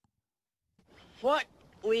What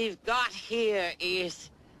we've got here is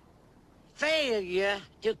failure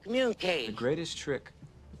to communicate. The greatest trick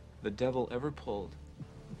the devil ever pulled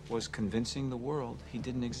was convincing the world he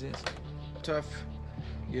didn't exist. Tough,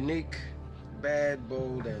 unique, bad,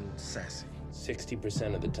 bold, and sassy.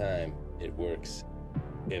 60% of the time, it works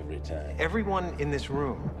every time. Everyone in this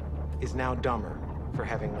room is now dumber for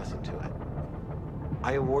having listened to it.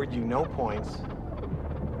 I award you no points,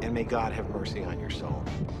 and may God have mercy on your soul.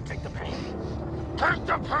 Take the pain. Take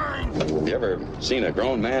the pain! You ever seen a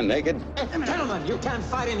grown man naked? Gentlemen, you can't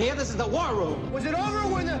fight in here. This is the war room. Was it over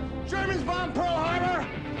when the Germans bombed Pearl Harbor?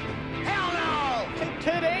 Hell no!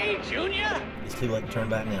 Today, Junior? It's too late to turn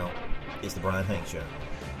back now. It's the Bryan Hank Show.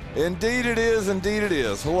 Indeed it is, indeed it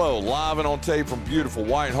is. Hello, live and on tape from beautiful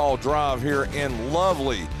Whitehall Drive here in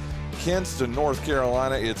lovely Kinston, North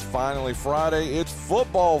Carolina. It's finally Friday. It's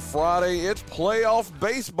football Friday. It's playoff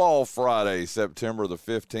baseball Friday, September the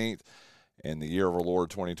 15th in the year of our Lord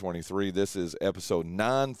 2023. This is episode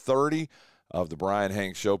 930 of the Bryan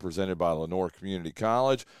Hank Show presented by Lenoir Community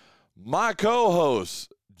College. My co-hosts,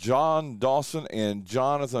 John Dawson and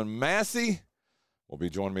Jonathan Massey, will be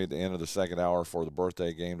joining me at the end of the second hour for the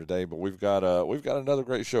birthday game today. But we've got another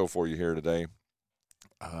great show for you here today.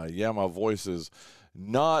 My voice is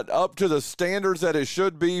not up to the standards that it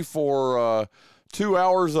should be for 2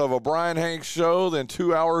 hours of a Bryan Hank show, then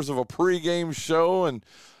 2 hours of a pregame show, and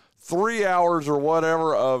 3 hours or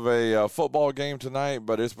whatever of a football game tonight.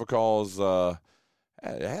 But it's because I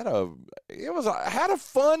had a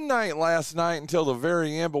fun night last night until the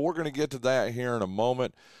very end. But we're going to get to that here in a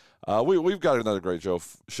moment. We've got another great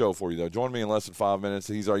show for you, though. Join me in less than 5 minutes.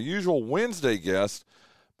 He's our usual Wednesday guest,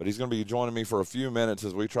 but he's going to be joining me for a few minutes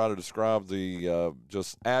as we try to describe the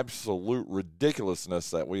just absolute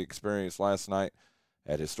ridiculousness that we experienced last night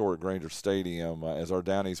at Historic Grainger Stadium as our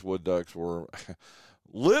Down East Wood Ducks were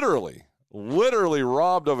literally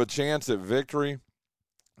robbed of a chance at victory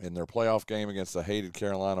in their playoff game against the hated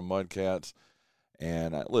Carolina Mudcats.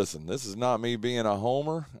 And listen, this is not me being a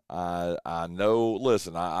homer. I know,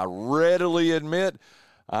 listen, I readily admit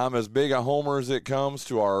I'm as big a homer as it comes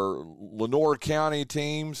to our Lenoir County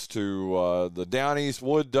teams, to the Down East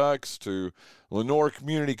Wood Ducks, to Lenoir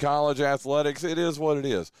Community College Athletics. It is what it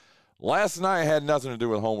is. Last night had nothing to do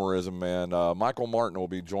with homerism, man. Michael Martin will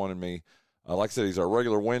be joining me. Like I said, he's our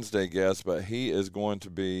regular Wednesday guest, but he is going to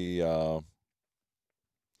be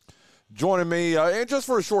joining me and just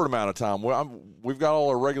for a short amount of time. We've got all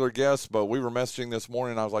our regular guests, but we were messaging this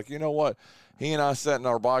morning. I was like, you know what? He and I sat in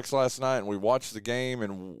our box last night, and we watched the game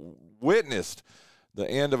and witnessed the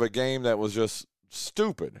end of a game that was just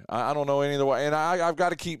stupid. I don't know any other way. And I've got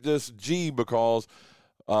to keep this G because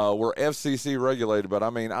we're FCC regulated. But, I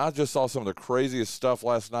mean, I just saw some of the craziest stuff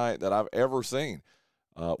last night that I've ever seen.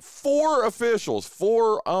 4 officials,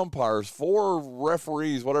 4 umpires, 4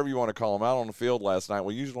 referees, whatever you want to call them, out on the field last night.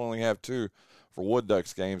 We usually only have 2 for Wood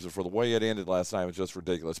Ducks games, and for the way it ended last night, it was just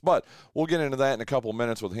ridiculous. But we'll get into that in a couple of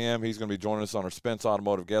minutes with him. He's going to be joining us on our Spence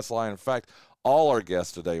Automotive guest line. In fact, all our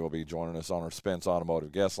guests today will be joining us on our Spence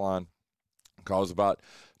Automotive guest line because about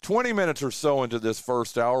 20 minutes or so into this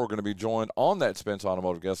first hour, we're going to be joined on that Spence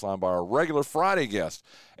Automotive guest line by our regular Friday guest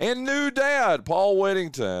and new dad, Paul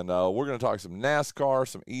Whittington. We're going to talk some NASCAR,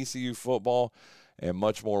 some ECU football, and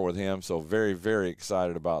much more with him. So very, very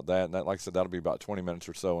excited about that. And that, like I said, that'll be about 20 minutes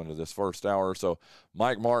or so into this first hour. So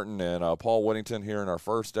Mike Martin and Paul Whittington here in our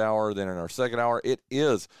first hour. Then in our second hour, it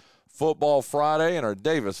is Football Friday and our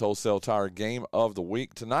Davis Wholesale Tire Game of the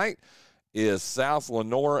Week. Tonight is South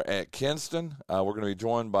Lenoir at Kinston. We're going to be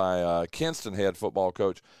joined by Kinston head football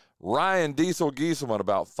coach Ryan Diesel Gieselman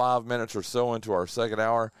about 5 minutes or so into our second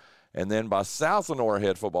hour. And then by South Lenoir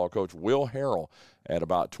head football coach Will Harrell at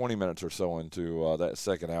about 20 minutes or so into that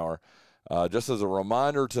second hour. Just as a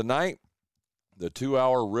reminder, tonight, the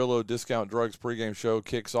 2-hour Rillo Discount Drugs pregame show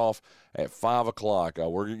kicks off at 5 o'clock.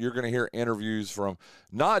 You're going to hear interviews from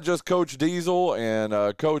not just Coach Diesel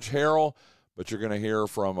and Coach Harrell, but you're going to hear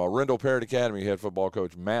from Rendell Parrott Academy head football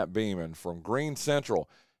coach Matt Beeman, from Green Central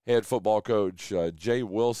head football coach Jay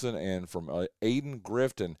Wilson, and from Aiden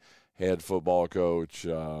Grifton head football coach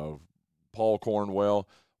Paul Cornwell.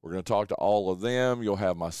 We're going to talk to all of them. You'll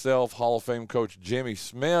have myself, Hall of Fame coach Jimmy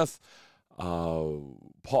Smith. We'll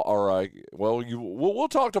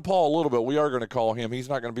talk to Paul a little bit. We are going to call him. He's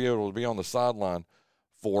not going to be able to be on the sideline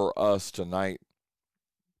for us tonight.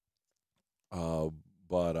 Hold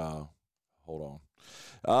on.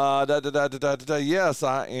 Yes,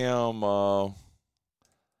 I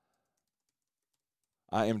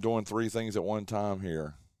am doing 3 things at one time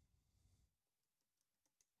here.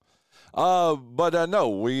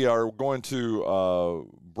 No, we are going to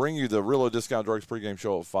bring you the Real Discount Drugs pregame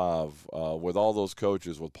show at 5 with all those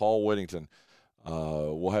coaches, with Paul Whittington.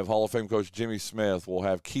 We'll have Hall of Fame coach Jimmy Smith. We'll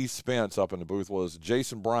have Keith Spence up in the booth with us.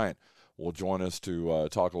 Jason Bryant will join us to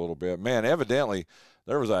talk a little bit. Man, evidently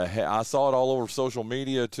there was I saw it all over social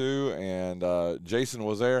media too, and Jason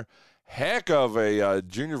was there. Heck of a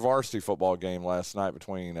junior varsity football game last night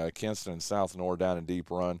between Kinston and South Nor down in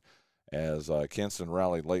Deep Run, as Kinston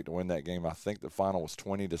rallied late to win that game. I think the final was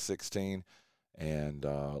 20-16. And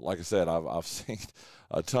like I said, I've seen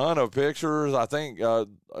a ton of pictures. I think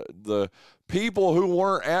the people who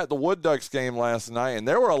weren't at the Wood Ducks game last night, and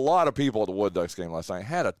there were a lot of people at the Wood Ducks game last night,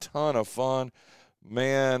 had a ton of fun,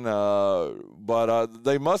 man. But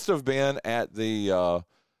they must have been at the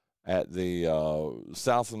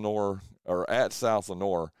South Lenore, or at South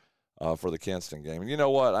Lenore, for the Kinston game. And you know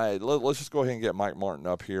what? Let's just go ahead and get Mike Martin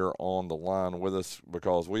up here on the line with us,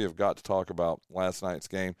 because we have got to talk about last night's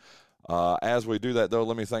game. As we do that, though,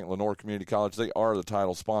 let me thank Lenore Community College. They are the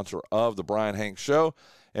title sponsor of the Bryan Hanks Show.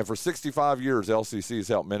 And for 65 years, LCC has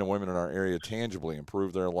helped men and women in our area tangibly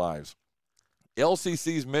improve their lives.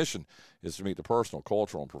 LCC's mission is to meet the personal,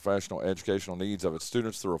 cultural, and professional educational needs of its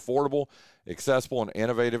students through affordable, accessible, and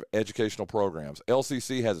innovative educational programs.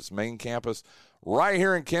 LCC has its main campus right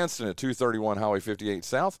here in Kinston at 231 Highway 58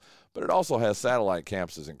 South, but it also has satellite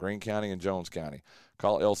campuses in Greene County and Jones County.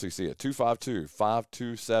 Call LCC at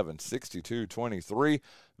 252-527-6223.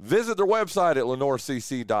 Visit their website at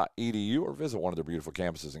lenorecc.edu, or visit one of their beautiful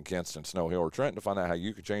campuses in Kinston, Snow Hill, or Trenton to find out how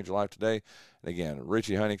you can change your life today. And again,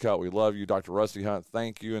 Richie Honeycutt, we love you. Dr. Rusty Hunt,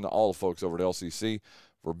 thank you, and all the folks over at LCC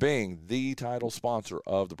for being the title sponsor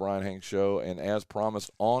of the Bryan Hanks Show. And as promised,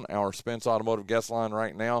 on our Spence Automotive guest line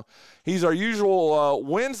right now, he's our usual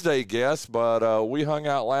Wednesday guest, but we hung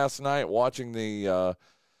out last night watching the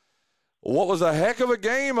what was a heck of a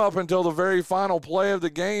game up until the very final play of the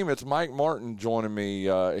game. It's Mike Martin joining me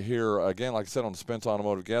here again, like I said, on the Spence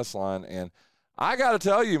Automotive guest line. And I got to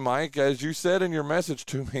tell you, Mike, as you said in your message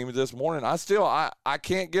to me this morning, I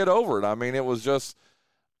can't get over it. I mean, it was just,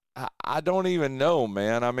 I don't even know,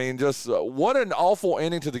 man. I mean, just what an awful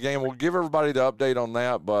ending to the game. We'll give everybody the update on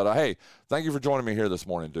that. But, hey, thank you for joining me here this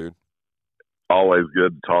morning, dude. Always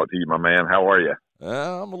good to talk to you, my man. How are you?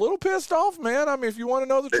 I'm a little pissed off, man. I mean, if you want to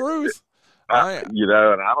know the truth. And I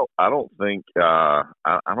don't think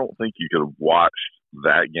you could have watched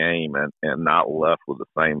that game and not left with the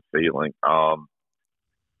same feeling. And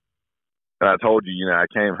I told you, I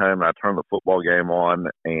came home and I turned the football game on,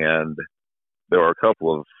 and there were a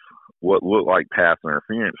couple of what looked like pass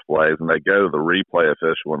interference plays, and they go to the replay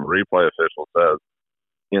official, and the replay official says,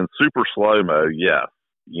 in super slow-mo, yes,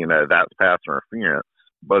 that's pass interference,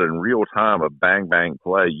 but in real time, a bang-bang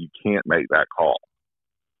play, you can't make that call.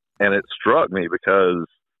 And it struck me because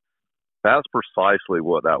that's precisely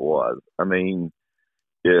what that was. I mean,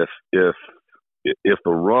 if the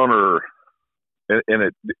runner,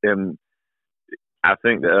 and I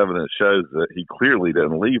think the evidence shows that he clearly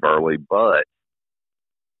didn't leave early, but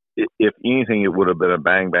if anything, it would have been a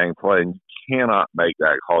bang play. And you cannot make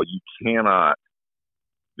that call.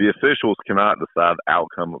 The officials cannot decide the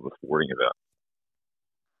outcome of a sporting event.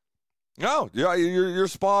 No, yeah, you're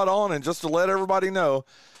spot on. And just to let everybody know.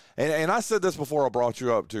 And I said this before I brought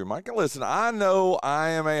you up too, Mike. Listen, I know I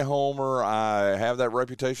am a homer. I have that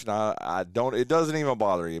reputation. I don't. It doesn't even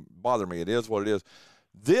bother me. It is what it is.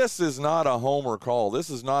 This is not a homer call.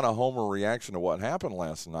 This is not a homer reaction to what happened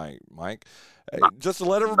last night, Mike. Just to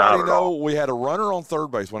let everybody know, we had a runner on third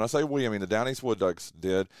base. When I say we, I mean the Down East Wood Ducks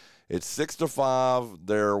did. It's 6-5.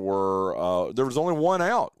 There was only one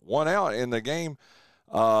out in the game.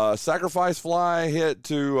 Sacrifice fly hit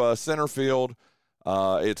to center field.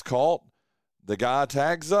 It's caught. The guy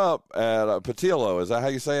tags up at Patillo. Is that how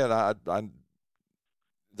you say it? You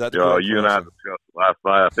and I discussed last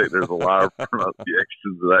night. I think there's a lot of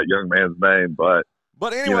pronunciations of that young man's name, but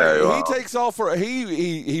anyway, he takes off for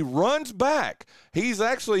he runs back. He's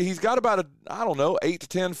got about 8 to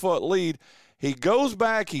 10 foot lead. He goes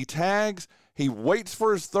back. He tags. He waits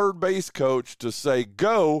for his third base coach to say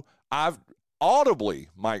go. I've audibly,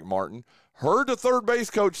 Mike Martin, heard the third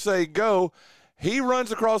base coach say go. He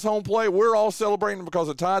runs across home plate. We're all celebrating because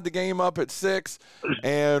it tied the game up at 6,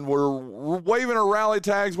 and we're waving our rally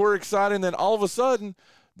tags. We're excited. And then all of a sudden,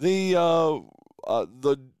 the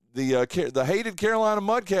hated Carolina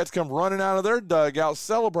Mudcats come running out of their dugout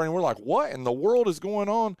celebrating. We're like, what in the world is going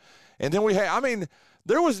on? And then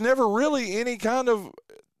there was never really any kind of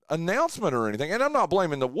announcement or anything. And I'm not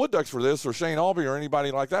blaming the Wood Ducks for this or Shane Albee or anybody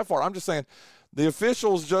like that for it. I'm just saying the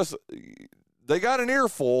officials they got an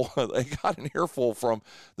earful. They got an earful from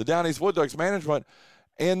the Down East Wood Ducks management.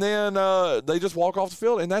 And then they just walk off the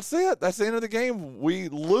field, and that's it. That's the end of the game. We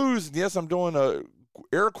lose. Yes, I'm doing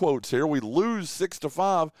air quotes here. We lose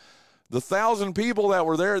 6-5. The 1,000 people that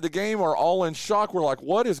were there at the game are all in shock. We're like,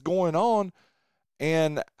 what is going on?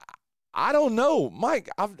 And I don't know, Mike.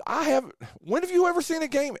 When have you ever seen a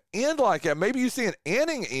game end like that? Maybe you see an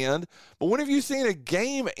inning end, but when have you seen a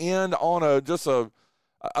game end on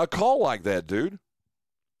a call like that, dude?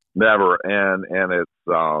 Never. And it's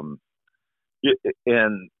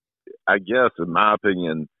and I guess in my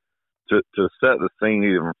opinion, to set the scene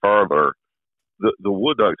even further, the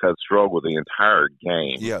Wood Ducks had struggled the entire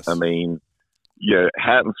game. Yes. I mean,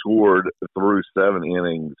 hadn't scored through 7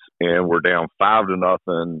 innings, and we're down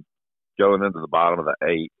 5-0 going into the bottom of the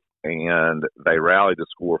 8th, and they rallied to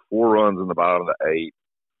score 4 runs in the bottom of the 8th,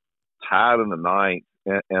 tied in the 9th,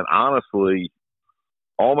 and honestly,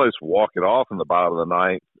 almost walk it off in the bottom of the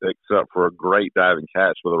 9th, except for a great diving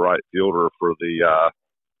catch with a right fielder for the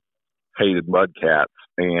hated Mudcats.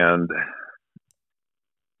 And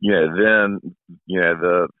then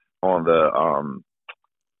the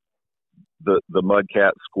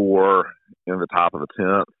Mudcats score in the top of the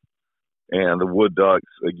 10th, and the Wood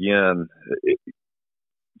Ducks again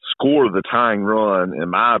score the tying run, in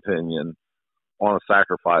my opinion, on a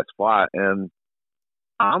sacrifice fly. And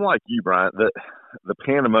I'm like you, Bryan, that the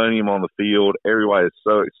pandemonium on the field, everybody is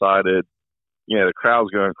so excited. The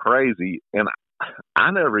crowd's going crazy, and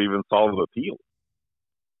I never even saw the appeal.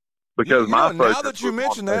 Because now that you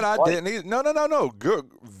mention that, I didn't either. No. Good,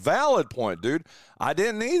 valid point, dude. I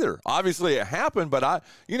didn't either. Obviously, it happened, but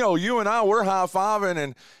you and I, we're high-fiving,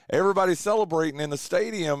 and everybody's celebrating in the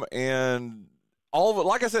stadium, and all of it.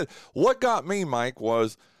 Like I said, what got me, Mike,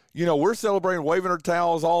 was, we're celebrating, waving our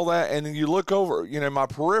towels, all that, and then you look over, my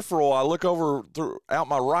peripheral, I look over out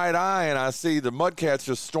my right eye, and I see the Mudcats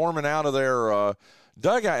just storming out of their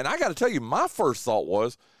dugout. And I got to tell you, my first thought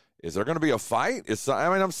was, is there going to be a fight?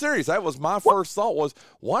 I'm serious. That was my first thought was,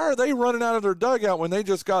 why are they running out of their dugout when they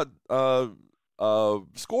just got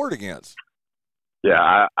scored against?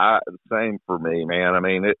 Yeah, same for me, man. I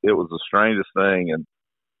mean, it was the strangest thing. And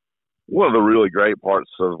one of the really great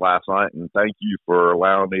parts of last night, and thank you for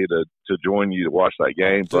allowing me to join you to watch that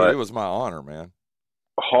game. Dude, it was my honor, man.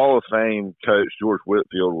 Hall of Fame coach George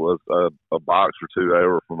Whitfield was a box or two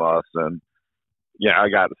over from us, and I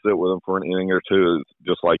got to sit with him for an inning or two,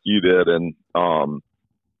 just like you did. And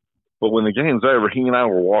but when the game's over, he and I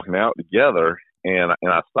were walking out together, and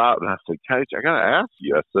I stopped and I said, Coach, I got to ask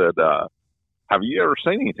you. I said, have you ever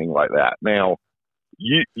seen anything like that? Now,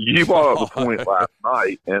 you brought up the point last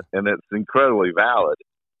night, and it's incredibly valid,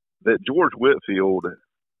 that George Whitfield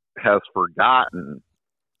has forgotten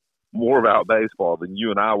more about baseball than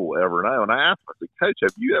you and I will ever know. And I asked him, I said, Coach,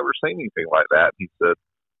 have you ever seen anything like that? And he said,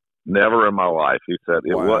 never in my life. He said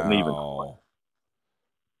it wasn't even close.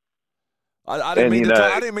 I didn't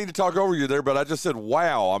mean to talk over you there, but I just said,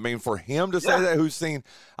 wow. I mean, for him to say that, who's seen,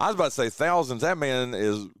 I was about to say thousands, that man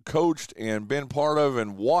is coached and been part of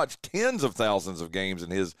and watched tens of thousands of games in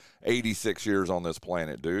his 86 years on this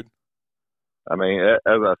planet, dude. I mean, as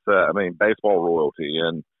I said, baseball royalty.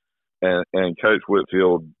 And Coach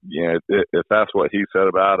Whitfield, if that's what he said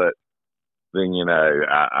about it, then,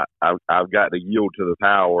 I've got to yield to the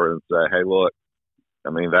power and say, hey, look,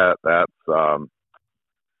 that's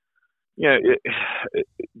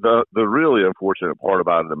the really unfortunate part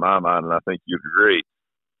about it in my mind, and I think you'd agree,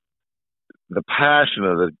 the passion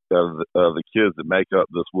of the kids that make up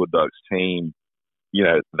this Wood Ducks team,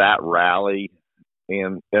 that rally,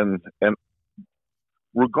 and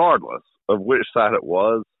regardless of which side it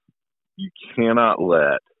was, you cannot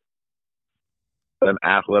let an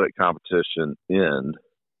athletic competition end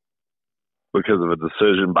because of a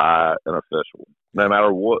decision by an official, no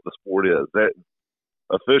matter what the sport is. That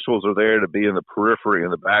officials are there to be in the periphery,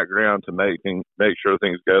 in the background, to make sure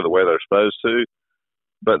things go the way they're supposed to,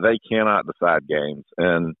 but they cannot decide games.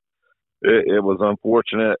 And it was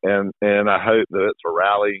unfortunate, and I hope that it's a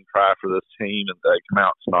rallying cry for this team, and they come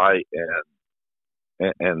out tonight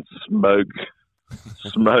and smoke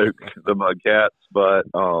the Mudcats. But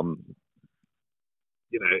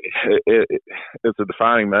it's a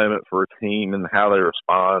defining moment for a team and how they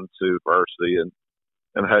respond to adversity,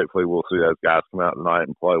 and hopefully we'll see those guys come out tonight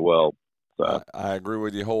and play well. So I agree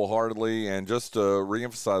with you wholeheartedly. And just to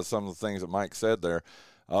reemphasize some of the things that Mike said there,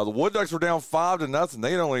 the Wood Ducks were down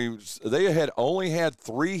 5-0. They had only had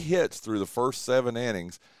 3 hits through the first 7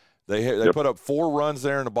 innings. They put up 4 runs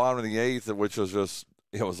there in the bottom of the 8th, which was just,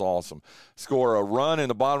 it was awesome. Score a run in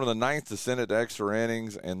the bottom of the 9th to send it to extra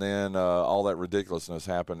innings, and then all that ridiculousness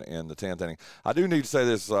happened in the 10th inning. I do need to say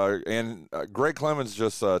this, and Greg Clemens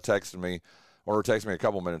just texted me. or texted me a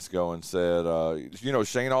couple minutes ago and said,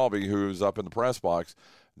 Shane Albee, who's up in the press box,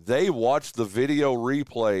 they watched the video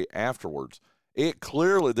replay afterwards. It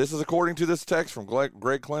clearly, this is according to this text from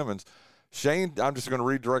Greg Clemens, Shane, I'm just going to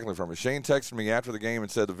read directly from it. Shane texted me after the game and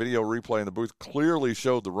said the video replay in the booth clearly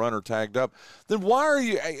showed the runner tagged up. Then why are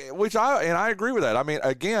you, I agree with that. I mean,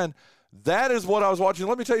 again, that is what I was watching.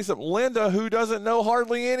 Let me tell you something. Linda, who doesn't know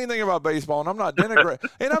hardly anything about baseball, and I'm not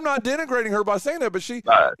denigrating her by saying that, but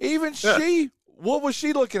what was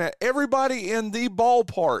she looking at? Everybody in the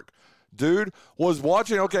ballpark, dude, was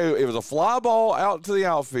watching. Okay, it was a fly ball out to the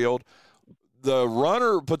outfield. The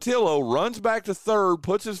runner, Patillo, runs back to third,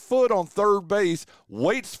 puts his foot on third base,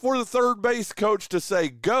 waits for the third base coach to say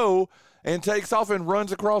go, and takes off and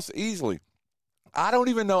runs across easily. I don't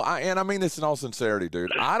even know, and I mean this in all sincerity,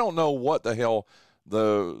 dude. I don't know what the hell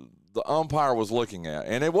the umpire was looking at.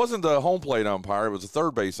 And it wasn't the home plate umpire. It was the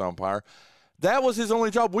third base umpire. That was his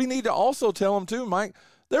only job. We need to also tell him, too, Mike,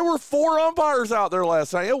 there were 4 umpires out there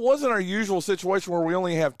last night. It wasn't our usual situation where we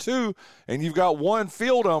only have 2, and you've got one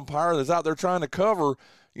field umpire that's out there trying to cover,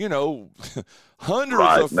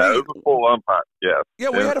 hundreds of feet. No, it was a full umpire, yeah.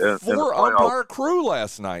 Yeah, we had a 4-umpire crew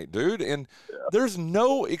last night, dude, and there's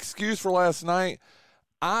no excuse for last night.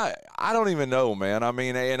 I don't even know, man. I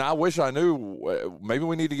mean, and I wish I knew. Maybe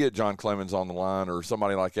we need to get John Clemens on the line or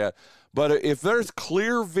somebody like that. But if there's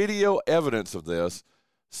clear video evidence of this,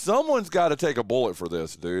 someone's got to take a bullet for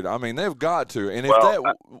this, dude. I mean, they've got to. And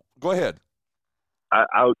go ahead.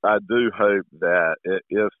 I do hope that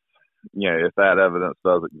if that evidence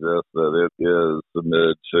does exist, that it is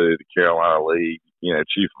submitted to the Carolina League,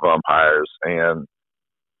 chief of umpires, and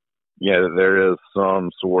there is some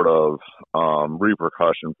sort of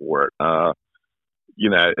repercussion for it. I'll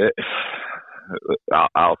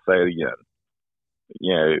say it again.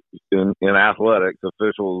 In athletics,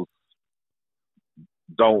 officials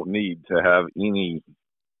don't need to have any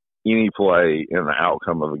play in the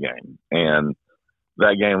outcome of a game, and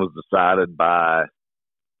that game was decided by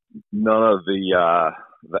none of the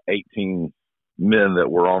 18 men that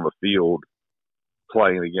were on the field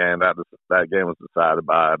playing the game. That game was decided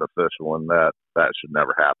by an official, and that should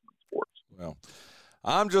never happen in sports. Well,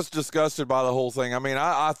 I'm just disgusted by the whole thing. I mean,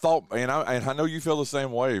 I thought, and I know you feel the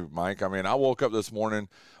same way, Mike. I mean, I woke up this morning,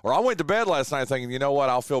 or I went to bed last night thinking, you know what,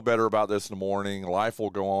 I'll feel better about this in the morning. Life will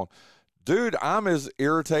go on. Dude, I'm as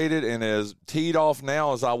irritated and as teed off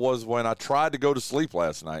now as I was when I tried to go to sleep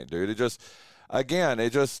last night, dude.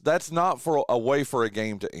 That's not a way for a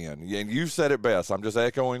game to end. And you said it best. I'm just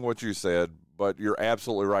echoing what you said, but you're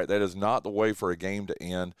absolutely right. That is not the way for a game to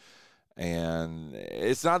end. And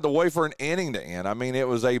it's not the way for an inning to end. I mean, it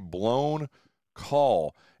was a blown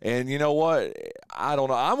call. And you know what? I don't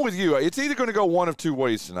know. I'm with you. It's either going to go one of 2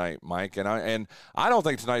 ways tonight, Mike. And I don't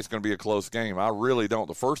think tonight's going to be a close game. I really don't.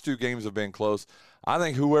 The first 2 games have been close. I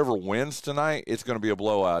think whoever wins tonight, it's going to be a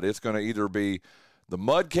blowout. It's going to either be the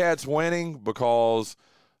Mudcats winning because,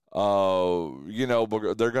 they're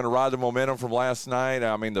going to ride the momentum from last night.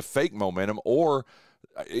 I mean, the fake momentum, or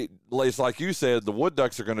it's like you said, the Wood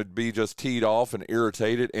Ducks are going to be just teed off and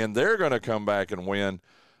irritated, and they're going to come back and win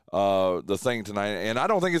the thing tonight. And I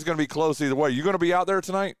don't think it's going to be close either way. You going to be out there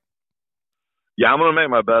tonight? Yeah, I'm going to make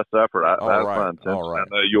my best effort. That's my intention. All right. I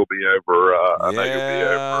know you'll be over. I know you'll be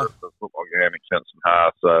over at the football game in Kinston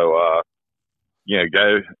High. So,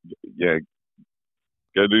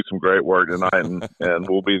 go do some great work tonight, and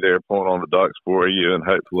we'll be there pulling on the Ducks for you, and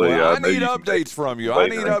hopefully. Well, I need updates from you. I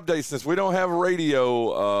need updates since we don't have a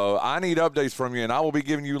radio. I need updates from you, and I will be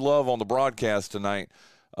giving you love on the broadcast tonight.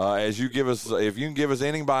 As you give us, if you can give us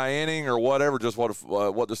inning by inning or whatever, just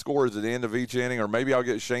what the score is at the end of each inning, or maybe I'll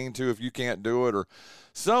get Shane too if you can't do it, or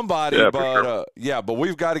somebody. Yeah, but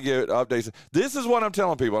we've got to get updates. This is what I'm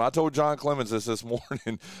telling people, and I told John Clemens this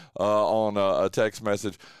morning on a text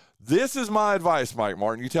message. This is my advice, Mike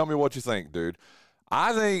Martin. You tell me what you think, dude.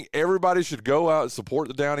 I think everybody should go out and support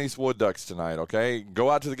the Down East Wood Ducks tonight, okay?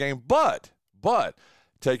 Go out to the game, but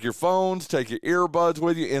take your phones, take your earbuds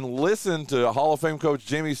with you, and listen to Hall of Fame coach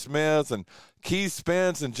Jimmy Smith and Keith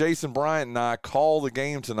Spence and Jason Bryant and I call the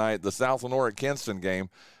game tonight, the South Lenore-Kinston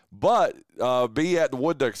game. But be at the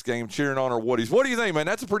Wood Ducks game cheering on our Woodies. What do you think, man?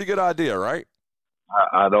 That's a pretty good idea, right?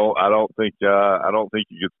 I don't think you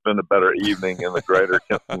could spend a better evening in the greater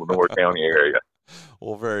Kinston-Lenore County area.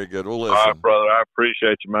 Well, very good. Well, listen. All right, brother. I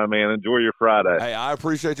appreciate you, my man. Enjoy your Friday. Hey, I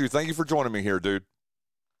appreciate you. Thank you for joining me here, dude.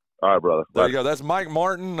 All right, brother. There you go. That's Mike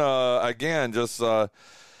Martin. Again, just an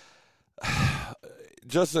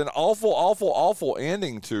awful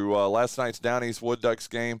ending to last night's Down East Wood Ducks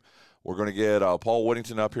game. We're going to get Paul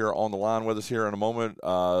Whittington up here on the line with us here in a moment.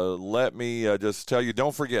 Let me just tell you,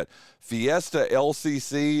 don't forget, Fiesta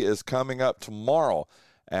LCC is coming up tomorrow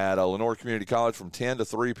at Lenore Community College from 10 to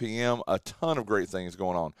 3 p.m. A ton of great things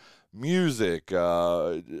going on. Music,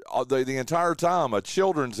 the entire time, a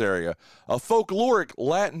children's area, a folkloric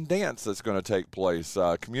Latin dance that's going to take place.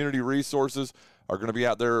 Community resources are going to be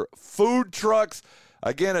out there. Food trucks.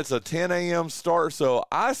 Again, it's a 10 a.m. start, so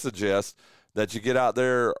I suggest that you get out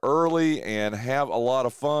there early and have a lot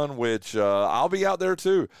of fun, which I'll be out there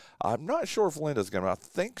too. I'm not sure if Linda's going to. I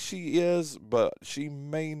think she is, but she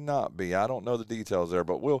may not be. I don't know the details there,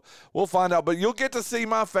 but we'll find out. But you'll get to see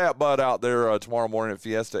my fat butt out there tomorrow morning at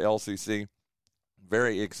Fiesta LCC.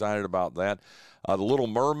 Very excited about that. The Little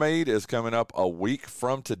Mermaid is coming up a week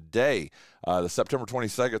from today, the September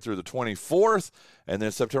 22nd through the 24th, and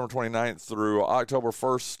then September 29th through October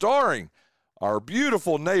 1st, starring our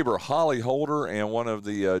beautiful neighbor, Holly Holder, and one of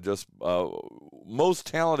the most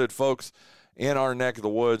talented folks in our neck of the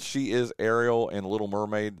woods. She is Ariel in Little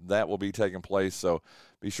Mermaid. That will be taking place, so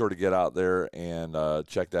be sure to get out there and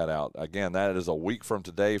check that out. Again, that is a week from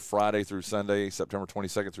today, Friday through Sunday, September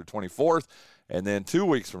 22nd through 24th, and then 2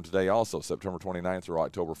 weeks from today also, September 29th through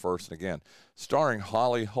October 1st, and again, starring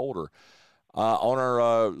Holly Holder. On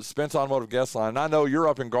our Spence Automotive guest line, and I know you're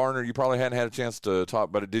up in Garner. You probably hadn't had a chance to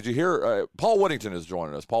talk, but did you hear Paul Whittington is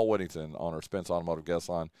joining us? Paul Whittington on our Spence Automotive guest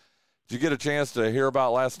line. Did you get a chance to hear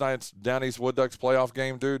about last night's Down East Wood Ducks playoff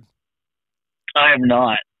game, dude? I have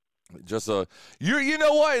not. Just you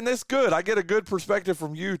know what, and that's good. I get a good perspective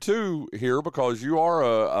from you too here because you are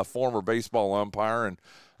a former baseball umpire and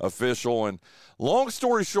official. And long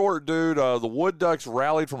story short, dude, the Wood Ducks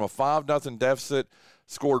rallied from a 5-0 deficit.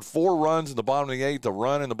 Scored 4 runs in the bottom of the 8th, a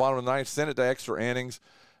run in the bottom of the 9th, sent it to extra innings.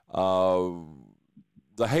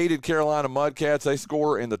 The hated Carolina Mudcats, they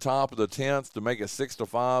score in the top of the 10th to make it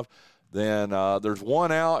 6-5. Then there's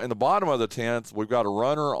one out in the bottom of the 10th. We've got a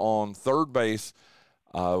runner on third base.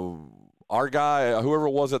 Our guy, whoever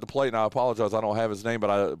it was at the plate, and I apologize, I don't have his name,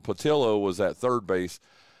 but Patillo was at third base.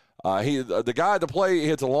 The guy at the plate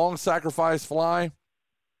hits a long sacrifice fly.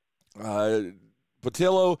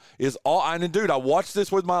 Patillo is all, and dude, I watched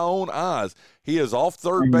this with my own eyes. He is off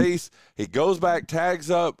third base. He goes back,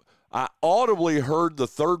 tags up. I audibly heard the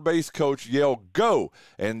third base coach yell, "Go!"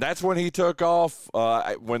 And that's when he took off.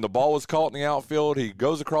 When the ball was caught in the outfield, he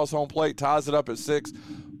goes across home plate, ties it up at 6.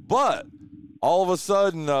 But all of a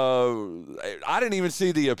sudden, I didn't even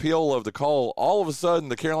see the appeal of the call. All of a sudden,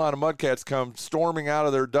 the Carolina Mudcats come storming out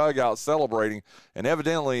of their dugout celebrating, and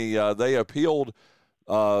evidently they appealed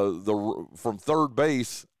from third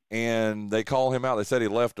base, and they call him out. They said he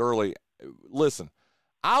left early. Listen,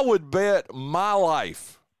 I would bet my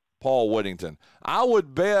life, Paul Whittington, I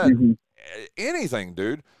would bet anything,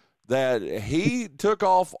 dude, that he took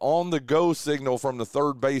off on the go signal from the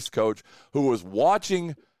third base coach who was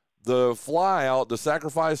watching the fly out, the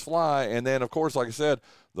sacrifice fly, and then, of course, like I said,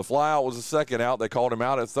 the fly out was the second out. They called him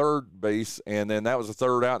out at third base, and then that was the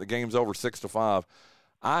third out. The game's over 6-5.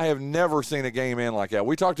 I have never seen a game end like that.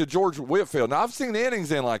 We talked to George Whitfield. Now, I've seen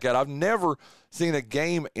innings end like that. I've never seen a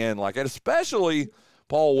game end like that, especially,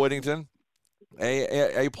 Paul Whittington,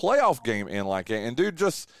 a playoff game end like that. And, dude,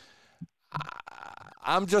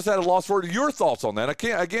 I'm just at a loss for your thoughts on that.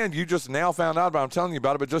 Again, you just now found out about it. I'm telling you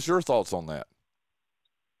about it, but just your thoughts on that.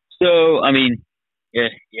 So, I mean,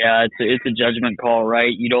 yeah, it's a judgment call,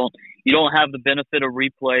 right? You don't have the benefit of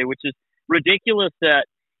replay, which is ridiculous that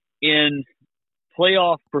in –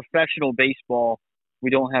 playoff professional baseball, we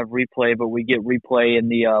don't have replay, but we get replay in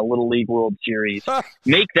the Little League World Series.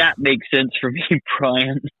 Make that make sense for me,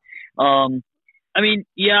 Bryan. I mean,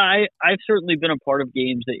 yeah, I've certainly been a part of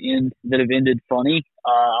games that have ended funny.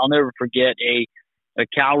 I'll never forget a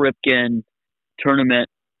Cal Ripken tournament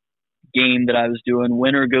game that I was doing.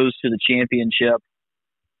 Winner goes to the championship,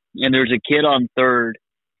 and there's a kid on third,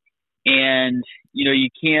 and you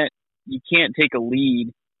can't take a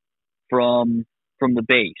lead from the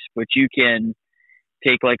base, but you can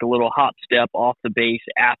take like a little hop step off the base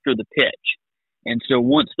after the pitch. And so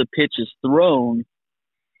once the pitch is thrown,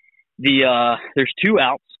 there's 2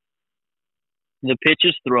 outs. The pitch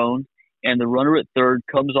is thrown, and the runner at third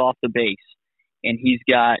comes off the base, and he's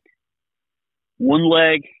got one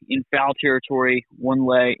leg in foul territory,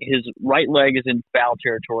 his right leg is in foul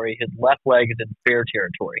territory, his left leg is in fair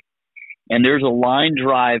territory. And there's a line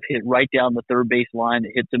drive hit right down the third base line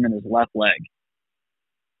that hits him in his left leg.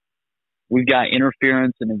 We've got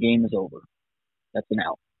interference, and the game is over. That's an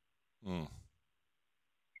out.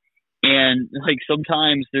 And like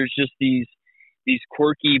sometimes there's just these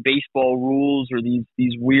quirky baseball rules or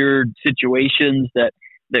these weird situations that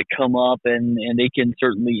that come up, and they can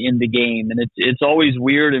certainly end the game. And it's always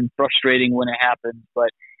weird and frustrating when it happens. But,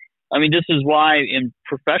 I mean, this is why in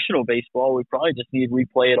professional baseball, we probably just need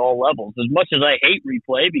replay at all levels. As much as I hate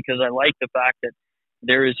replay because I like the fact that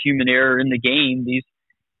there is human error in the game, these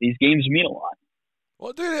games mean a lot.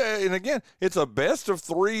 Well, dude, and again, it's a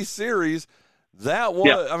best-of-3 series. That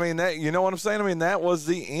was, I mean, that, you know what I'm saying? I mean, that was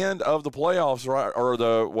the end of the playoffs, right? Or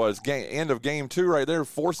end of game 2 right there,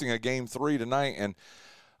 forcing a game 3 tonight. And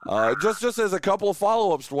just as a couple of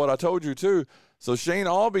follow-ups to what I told you, too. So Shane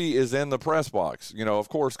Albee is in the press box, you know, of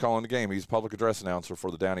course, calling the game. He's public address announcer for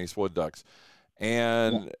the Down East Wood Ducks.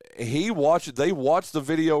 And they watched the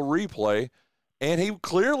video replay, and he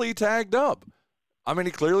clearly tagged up. I mean,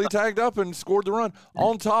 he clearly tagged up and scored the run.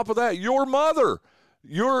 On top of that, your mother,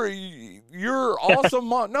 your awesome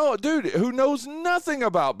mom. No, dude, who knows nothing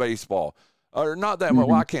about baseball. Or not that much.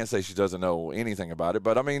 Well, I can't say she doesn't know anything about it,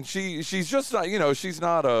 but I mean, she's just not, you know, she's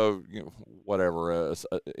not an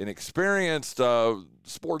experienced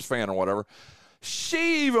sports fan or whatever.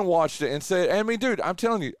 She even watched it and said, I mean, dude, I'm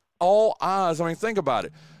telling you, all eyes. I mean, think about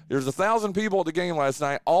it. There's 1,000 people at the game last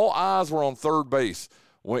night. All eyes were on third base.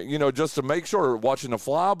 When, you know, just to make sure, watching the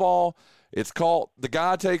fly ball, it's caught, the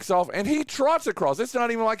guy takes off, and he trots across. It's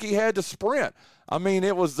not even like he had to sprint. I mean,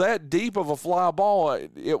 it was that deep of a fly ball.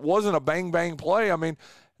 It wasn't a bang-bang play. I mean,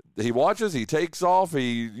 he watches, he takes off,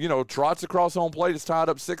 he, you know, trots across home plate. It's tied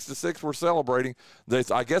up 6-6. We're celebrating.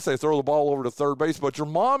 I guess they throw the ball over to third base, but your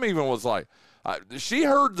mom even was like, she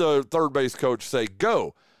heard the third base coach say,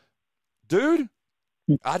 go. Dude,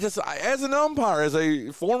 as an umpire, as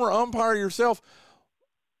a former umpire yourself,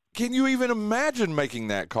 can you even imagine making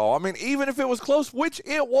that call? I mean, even if it was close, which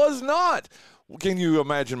it was not, can you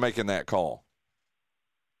imagine making that call?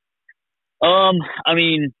 I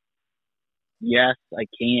mean, yes, I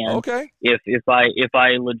can. Okay. If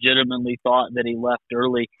I legitimately thought that he left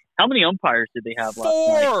early, how many umpires did they have last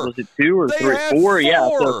night? Was it 2 or 3? 4, yeah.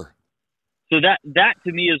 So that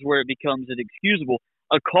to me is where it becomes inexcusable.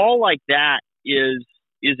 A call like that is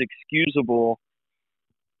excusable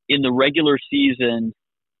in the regular season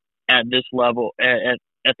at this level, at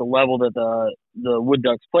the level that the Wood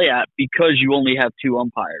Ducks play at, because you only have 2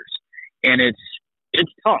 umpires, and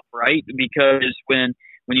it's tough, right? Because when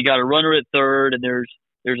you got a runner at third and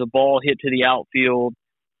there's a ball hit to the outfield,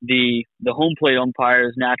 the home plate umpire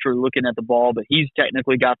is naturally looking at the ball, but he's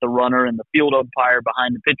technically got the runner, and the field umpire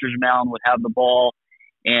behind the pitcher's mound would have the ball,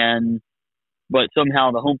 but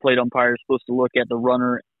somehow the home plate umpire is supposed to look at the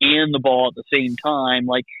runner and the ball at the same time.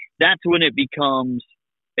 Like, that's when it becomes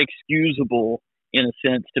excusable in a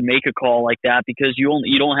sense to make a call like that, because you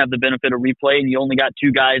don't have the benefit of replay, and you only got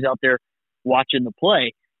 2 guys out there watching the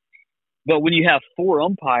play. But when you have 4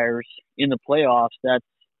 umpires in the playoffs, that's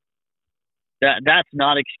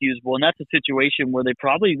not excusable, and that's a situation where they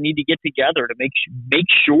probably need to get together to make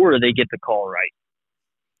sure they get the call right.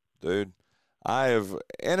 Dude, I've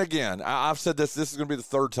said this. This is going to be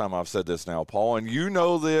the 3rd time I've said this now, Paul, and you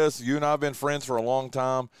know this. You and I have been friends for a long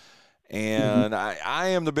time. And I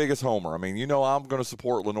am the biggest homer. I mean, you know, I'm going to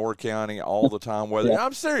support Lenoir County all the time.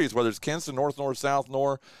 I'm serious, whether it's Kinston, North Nor, South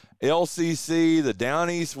Nor, LCC, the Down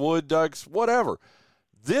East Wood Ducks, whatever.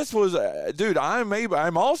 This was, dude,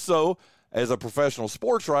 I'm also, as a professional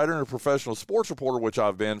sports writer and a professional sports reporter, which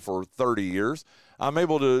I've been for 30 years, I'm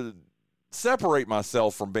able to separate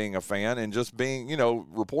myself from being a fan and just being, you know,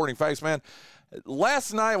 reporting facts, man.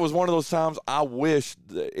 Last night was one of those times I wish,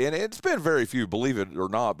 and it's been very few, believe it or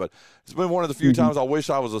not, but it's been one of the few times I wish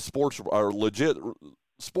I was a legit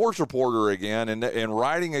sports reporter again and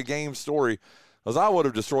writing a game story, because I would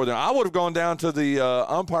have destroyed them. I would have gone down to the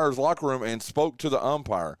umpire's locker room and spoke to the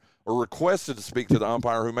umpire, or requested to speak to the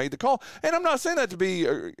umpire who made the call. And I'm not saying that to be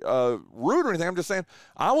rude or anything. I'm just saying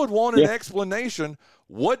I would want an explanation.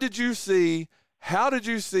 What did you see? How did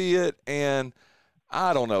you see it? And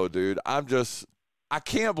I don't know, dude. I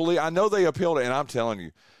can't believe, I know they appealed it, and I'm telling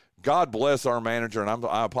you, God bless our manager, and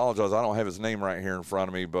I apologize, I don't have his name right here in front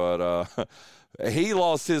of me, but he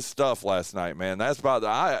lost his stuff last night, man. That's about,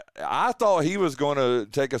 I thought he was going to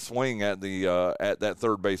take a swing at that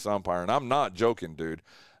third base umpire, and I'm not joking, dude.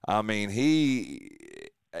 I mean,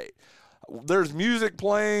 there's music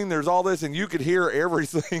playing, there's all this, and you could hear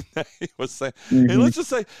everything that he was saying. And let's just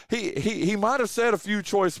say he might have said a few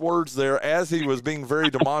choice words there as he was being very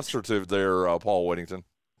demonstrative there, Paul Whittington.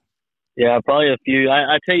 Yeah, probably a few.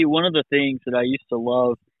 I tell you, one of the things that I used to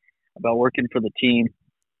love about working for the team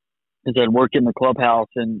is I'd work in the clubhouse,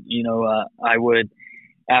 and, you know, I would,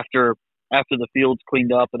 after the field's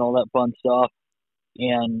cleaned up and all that fun stuff,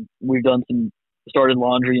 and we've done some started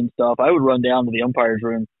laundry and stuff, I would run down to the umpire's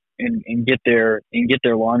room and get their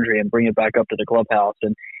laundry and bring it back up to the clubhouse.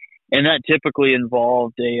 And that typically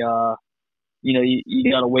involved you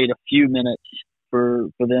got to wait a few minutes for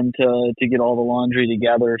them to get all the laundry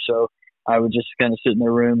together. So I would just kind of sit in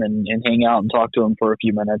their room and hang out and talk to them for a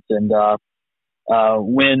few minutes. And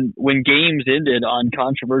when games ended on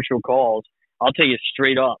controversial calls, I'll tell you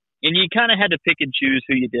straight up, and you kind of had to pick and choose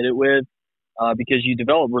who you did it with, because you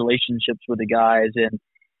develop relationships with the guys. And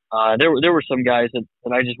there were some guys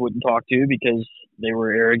that I just wouldn't talk to because they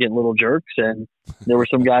were arrogant little jerks, and there were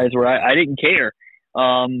some guys where I didn't care.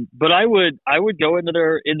 But I would go into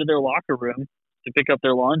their locker room to pick up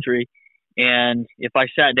their laundry, and if I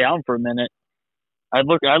sat down for a minute, I'd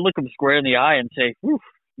look them square in the eye and say, "Whew,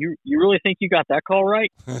 you really think you got that call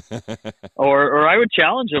right?" or I would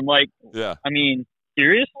challenge them, like, yeah, I mean,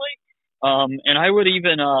 seriously? And I would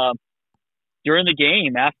even during the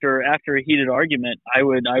game, after a heated argument, I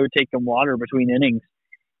would take them water between innings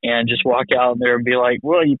and just walk out there and be like,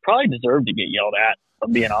 "Well, you probably deserve to get yelled at, if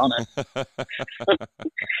I'm being honest."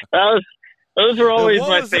 Those were always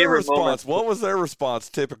my favorite moments. What was their response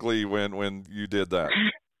typically when you did that?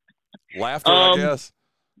 Laughter, I guess.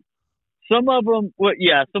 Some of them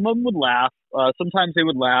would laugh. Sometimes they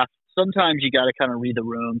would laugh. Sometimes you got to kind of read the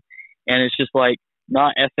room, and it's just like,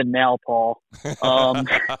 not effing now, Paul. And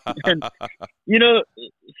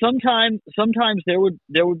sometimes there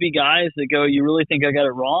would be guys that go, "You really think I got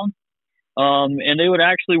it wrong?" And they would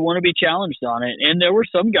actually want to be challenged on it. And there were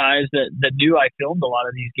some guys that knew I filmed a lot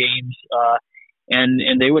of these games,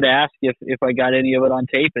 and they would ask if I got any of it on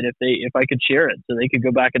tape and if I could share it so they could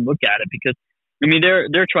go back and look at it, because I mean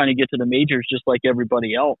they're trying to get to the majors just like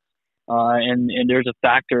everybody else, and there's a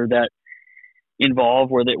factor that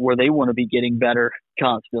involved where they want to be getting better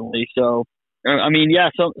constantly. So I mean, yeah,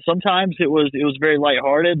 sometimes it was very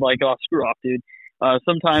lighthearted, like, "Oh, screw off, dude."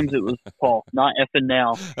 Sometimes it was, "Paul, not effing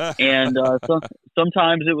now." And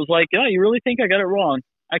sometimes it was like, "Oh, you really think I got it wrong?"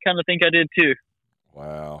 I kind of think I did too.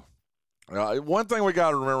 Wow. One thing we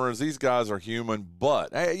got to remember is these guys are human,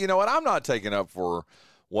 but hey, you know what? I'm not taking up for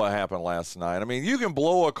what happened last night. I mean, you can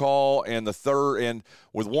blow a call in the third and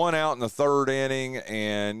with one out in the third inning,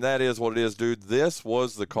 and that is what it is, dude. This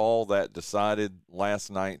was the call that decided last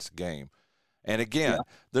night's game. And again,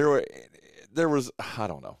 there was, I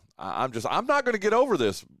don't know. I'm not going to get over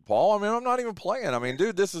this, Paul. I mean, I'm not even playing. I mean,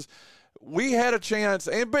 dude, we had a chance,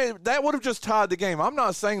 and that would have just tied the game. I'm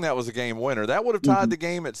not saying that was a game winner. That would have tied the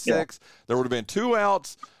game at 6. Yeah. There would have been 2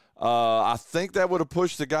 outs. I think that would have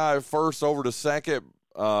pushed the guy at first over to second.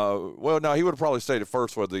 Well, no, he would have probably stayed at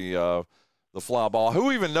first with the fly ball.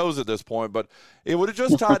 Who even knows at this point? But it would have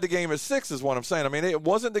just tied the game at 6 is what I'm saying. I mean, it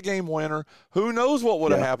wasn't the game winner. Who knows what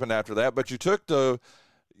would have happened after that? But you took the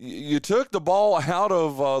ball out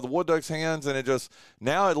of the Wood Ducks' hands, and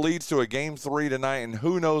now it leads to a game 3 tonight, and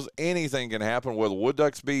who knows, anything can happen. Will the Wood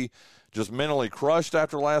Ducks be just mentally crushed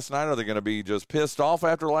after last night? Are they going to be just pissed off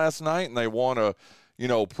after last night and they want to,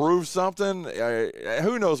 prove something?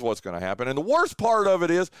 Who knows what's going to happen? And the worst part of it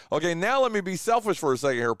is, okay, now let me be selfish for a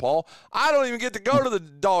second here, Paul. I don't even get to go to the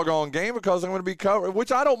doggone game because I'm going to be covered,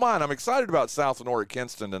 which I don't mind. I'm excited about South Lenore at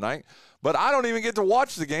Kinston tonight. But I don't even get to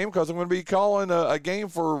watch the game because I'm going to be calling a game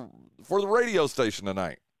for the radio station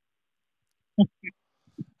tonight.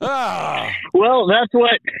 Well, that's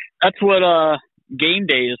what game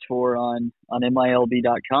day is for on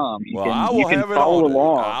MILB.com. You can follow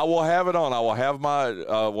along. I will have it on. I will have my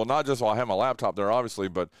I'll have my laptop there, obviously,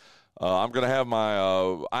 but I'm going to have my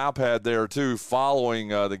iPad there too, following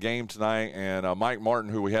the game tonight. And Mike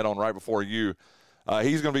Martin, who we had on right before you,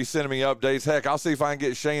 he's going to be sending me updates. Heck, I'll see if I can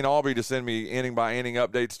get Shane Albee to send me inning-by-inning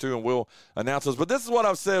updates, too, and we'll announce those. But this is what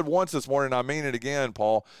I've said once this morning, and I mean it again,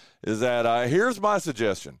 Paul, is that here's my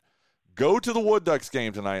suggestion. Go to the Wood Ducks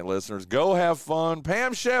game tonight, listeners. Go have fun.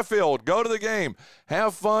 Pam Sheffield, go to the game.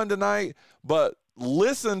 Have fun tonight, but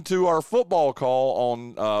listen to our football call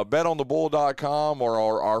on betonthebull.com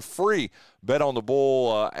or our free Bet on the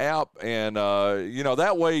Bull app, and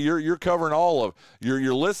that way you're covering all of.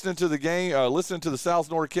 You're listening to the game, listening to the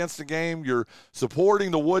South North Kinston game. You're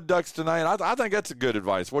supporting the Wood Ducks tonight. I think that's a good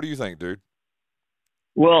advice. What do you think, dude?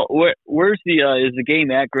 Well, where's is the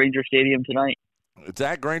game at Grainger Stadium tonight? It's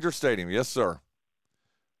at Grainger Stadium, yes, sir.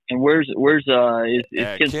 And where's is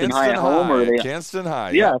Kinston High at home, or are they Kinston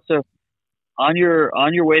High? Yeah. So on your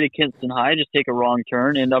way to Kinston High, just take a wrong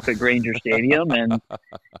turn, end up at Grainger Stadium, and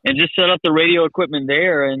just set up the radio equipment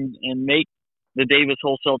there and make the Davis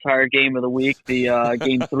Wholesale Tire game of the week, the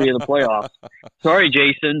game 3 of the playoffs. Sorry,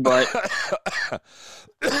 Jason, but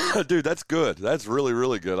dude, that's good. That's really,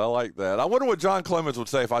 really good. I like that. I wonder what John Clemens would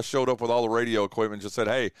say if I showed up with all the radio equipment and just said,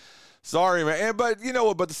 "Hey, sorry, man." But you know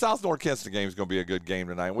what? But the South North Kinston game is going to be a good game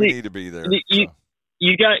tonight. We need to be there.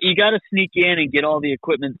 You got to sneak in and get all the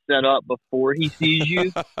equipment set up before he sees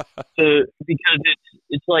you, because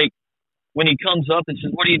it's like when he comes up and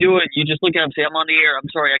says, "What are you doing?" You just look at him and say, "I'm on the air. I'm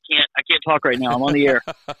sorry, I can't talk right now. I'm on the air."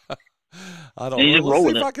 I don't know.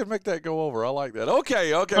 Let's see if I can make that go over. I like that.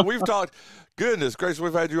 Okay. We've talked. Goodness gracious,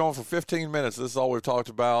 we've had you on for 15 minutes. This is all we've talked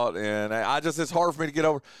about, and it's hard for me to get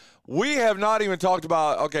over. We have not even talked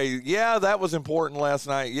about. Okay, yeah, that was important last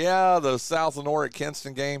night. Yeah, the South Lenore at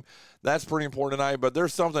Kinston game. That's pretty important tonight, but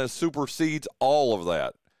there's something that supersedes all of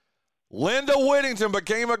that. Linda Whittington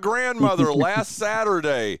became a grandmother last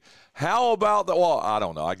Saturday. How about that? Well, I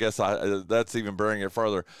don't know. I guess that's even bearing it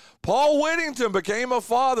further. Paul Whittington became a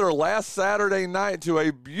father last Saturday night to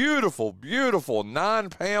a beautiful, beautiful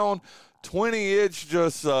 9-pound, 20-inch,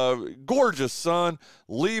 just gorgeous son,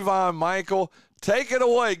 Levi Michael. Take it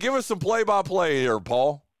away. Give us some play-by-play here,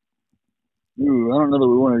 Paul. Ooh, I don't know that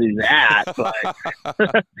we want to do that, but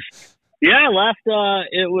yeah,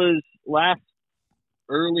 it was last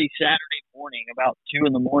early Saturday morning, about 2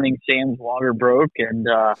 a.m. Sam's water broke, and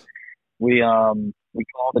we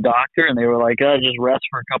called the doctor, and they were like, just rest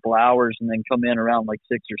for a couple hours and then come in around like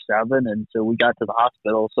 6 or 7. And so we got to the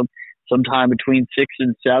hospital sometime between 6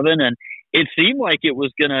 and 7, and it seemed like it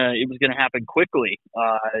was gonna happen quickly.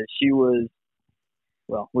 She was.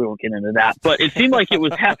 Well, we won't get into that, but it seemed like it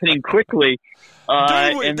was happening quickly.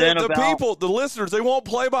 Dude, and then the listeners, they won't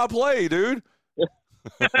play-by-play, dude.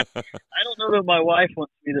 I don't know that my wife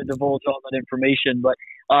wants me to divulge all that information, but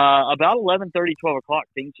about 11:30, 12 o'clock,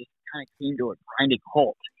 things just kind of came to a grinding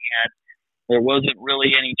halt, and there wasn't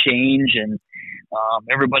really any change, and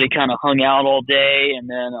everybody kind of hung out all day, and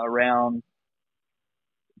then around,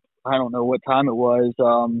 I don't know what time it was,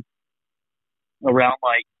 around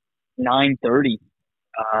like 9:30,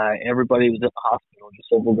 everybody was at the hospital, just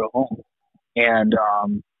said, "We'll go home." And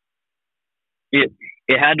it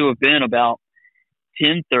had to have been about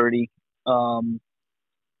 10:30.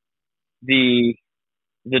 The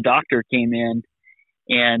doctor came in,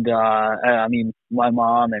 and my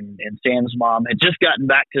mom and Sam's mom had just gotten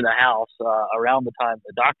back to the house around the time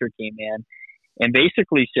the doctor came in, and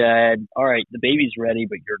basically said, "All right, the baby's ready,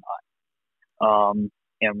 but you're not.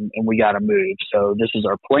 And we got to move. So this is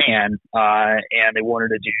our plan." And they wanted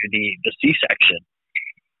to do the C-section.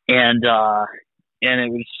 And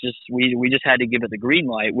it was just, we just had to give it the green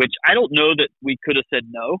light, which I don't know that we could have said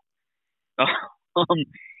no.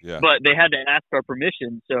 But they had to ask our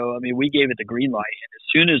permission. So, we gave it the green light. And as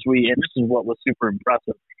soon as and this is what was super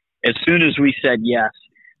impressive, as soon as we said yes,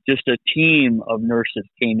 just a team of nurses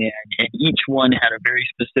came in, and each one had a very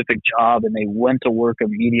specific job, and they went to work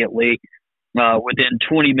immediately. Within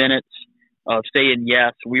 20 minutes of saying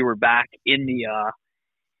yes, we were back in the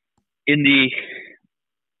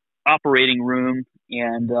operating room,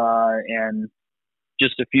 and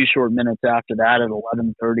just a few short minutes after that, at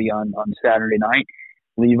 11:30 on Saturday night,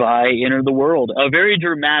 Levi entered the world. A very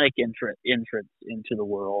dramatic entrance into the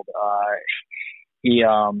world. He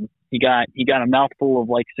got a mouthful of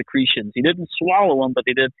like secretions. He didn't swallow them, but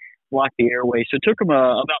they did block the airway. So it took him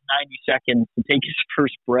about 90 seconds to take his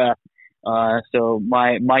first breath. So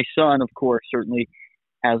my son, of course, certainly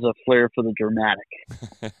has a flair for the dramatic.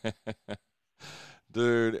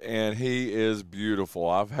 Dude, and he is beautiful.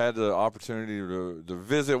 I've had the opportunity to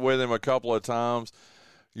visit with him a couple of times.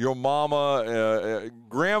 Your mama,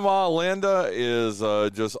 Grandma Linda, is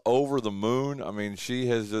just over the moon. She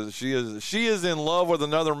is in love with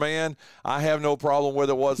another man. I have no problem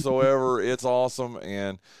with it whatsoever. It's awesome,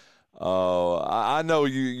 and I know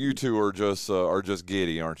you two are just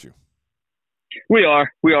giddy, aren't you? We are.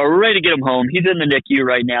 We're ready to get him home. He's in the NICU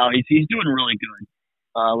right now. He's doing really good.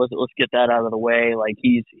 Let's get that out of the way. Like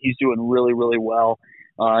he's doing really, really well.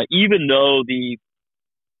 Even though the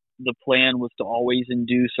plan was to always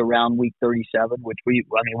induce around week 37, which we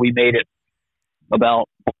made it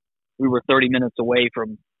we were 30 minutes away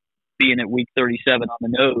from being at week 37 on the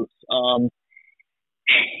nose.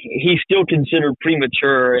 He's still considered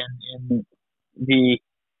premature, and the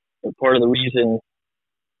part of the reason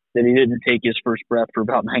that he didn't take his first breath for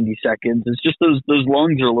about 90 seconds is just those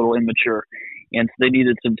lungs are a little immature, and so they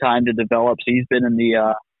needed some time to develop. So he's been in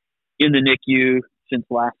the NICU since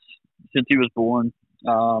he was born,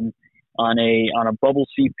 on a bubble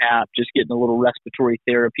CPAP, just getting a little respiratory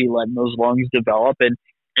therapy, letting those lungs develop, and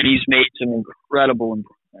he's made some incredible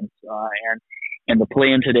improvements. And the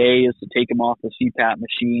plan today is to take him off the CPAP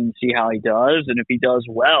machine, see how he does. And if he does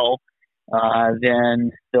well,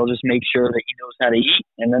 then they'll just make sure that he knows how to eat,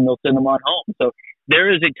 and then they'll send him on home. So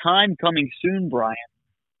there is a time coming soon, Brian,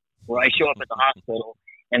 where I show up at the hospital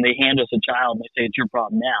and they hand us a child and they say, it's your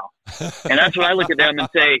problem now. And that's when I look at them and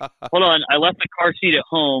say, hold on, I left the car seat at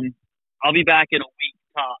home. I'll be back in a week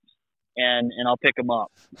tops. And I'll pick him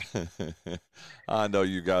up. I know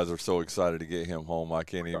you guys are so excited to get him home. I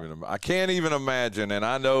can't even imagine. And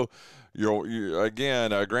I know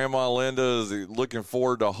Grandma Linda is looking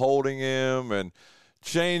forward to holding him and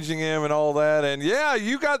changing him and all that. And yeah,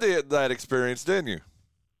 you got that experience, didn't you?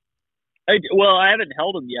 I haven't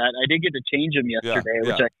held him yet. I did get to change him yesterday,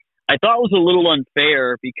 which I thought was a little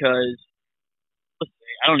unfair because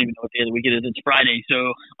I don't even know what day of the week it is. It's Friday,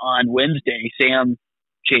 so on Wednesday, Sam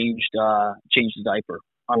changed the diaper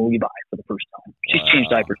on Levi for the first time. She's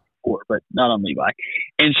changed diapers before, but not on Levi.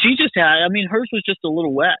 And she just hers was just a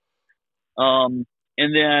little wet. And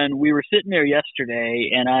then we were sitting there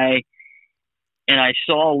yesterday, and I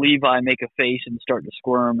saw Levi make a face and start to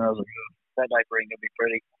squirm, and I was like, oh, that diaper ain't gonna be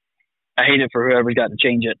pretty. I hate it for whoever's got to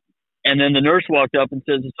change it. And then the nurse walked up and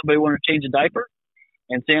says, does somebody want to change a diaper?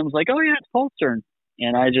 And Sam was like, oh yeah, it's Paul's turn.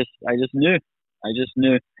 And I just knew.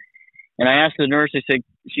 And I asked the nurse, I said,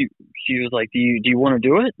 she was like, do you want to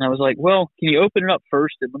do it? And I was like, well, can you open it up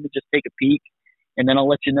first and let me just take a peek and then I'll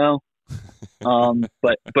let you know.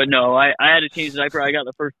 But no, I had to change the diaper. I got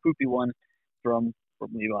the first poopy one from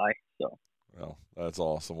Levi. So. Well, that's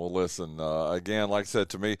awesome. Well, listen, again, like I said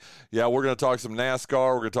to me, yeah, we're going to talk some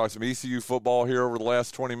NASCAR. We're going to talk some ECU football here over the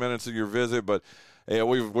last 20 minutes of your visit. But yeah,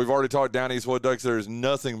 we've already talked Down East Wood Ducks. There's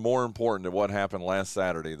nothing more important than what happened last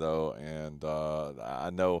Saturday, though. And I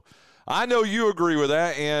know you agree with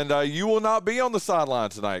that. And you will not be on the sideline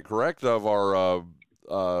tonight, correct, of our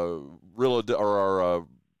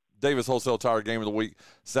Davis Wholesale Tire Game of the Week,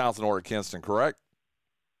 South Norwood Kinston, correct?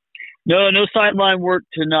 No sideline work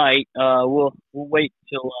tonight. We'll wait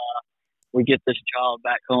till we get this child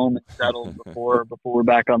back home and settled before we're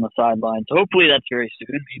back on the sideline. So hopefully that's very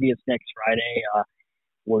soon. Maybe it's next Friday.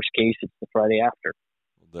 Worst case, it's the Friday after.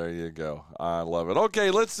 There you go. I love it. Okay,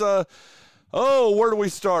 let's. Where do we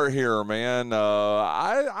start here, man?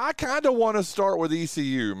 I kind of want to start with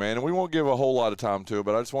ECU, man, and we won't give a whole lot of time to it,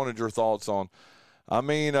 but I just wanted your thoughts on.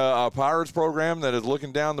 A Pirates program that is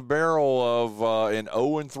looking down the barrel of an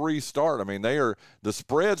 0-3 start. I mean, the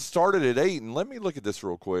spread started at 8, and let me look at this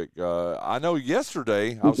real quick. I know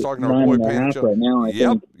yesterday I was talking to our boy Panicelli. Right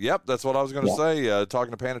now, yep, that's what I was going to say.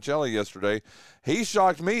 Talking to Panicelli yesterday, he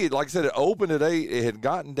shocked me. Like I said, it opened at 8. It had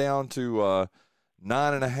gotten down to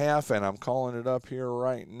 9.5, and I'm calling it up here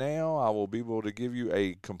right now. I will be able to give you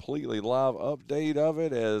a completely live update of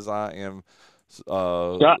it as I am.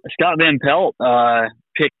 Scott Van Pelt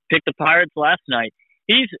picked the Pirates last night.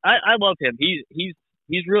 I love him. He's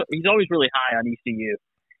always really high on ECU.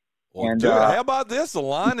 Well, dude, how about this? The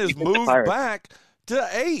line is moved back to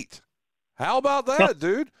 8. How about that,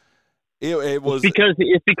 dude? It was because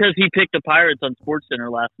he picked the Pirates on SportsCenter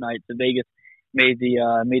last night. So Vegas made the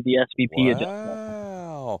SVP adjustment.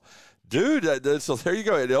 Wow. Dude, so there you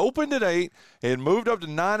go. It opened at 8. It moved up to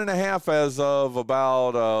 9.5 as of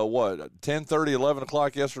about 10:30, 11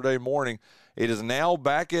 o'clock yesterday morning. It is now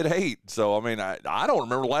back at 8. So I mean, I don't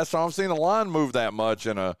remember the last time I've seen a line move that much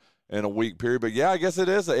in a week period. But yeah, I guess it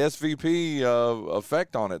is a SVP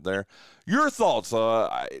effect on it there. Your thoughts?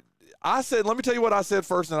 I said, let me tell you what I said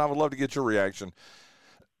first, and I would love to get your reaction.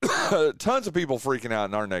 Tons of people freaking out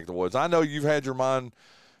in our neck of the woods. I know you've had your mind,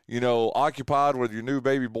 occupied with your new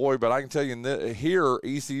baby boy, but I can tell you here,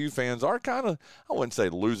 ECU fans are kind of, I wouldn't say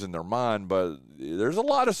losing their mind, but there's a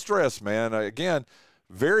lot of stress, man. Again,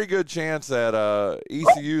 very good chance that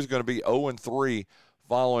ECU is going to be 0-3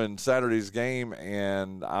 following Saturday's game,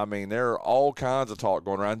 and, I mean, there are all kinds of talk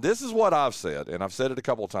going around. This is what I've said, and I've said it a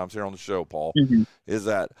couple of times here on the show, Paul, is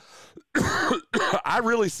that I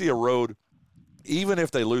really see a road, even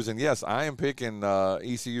if they lose, and yes, I am picking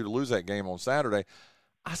ECU to lose that game on Saturday,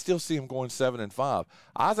 I still see them going 7-5.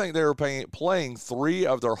 I think they're playing 3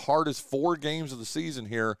 of their hardest 4 games of the season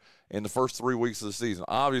here in the first 3 weeks of the season.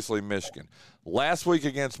 Obviously, Michigan. Last week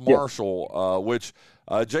against Marshall, which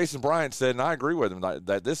Jason Bryan said, and I agree with him,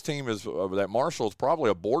 that this team is that Marshall is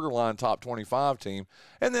probably a borderline top 25 team.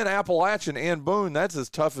 And then Appalachian and Boone, that's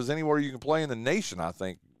as tough as anywhere you can play in the nation, I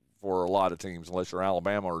think, for a lot of teams, unless you're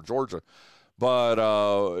Alabama or Georgia. But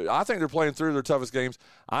I think they're playing 3 of their toughest games.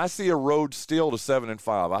 I see a road still to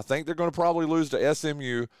 7-5. I think they're going to probably lose to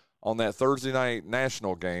SMU on that Thursday night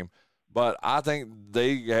national game. But I think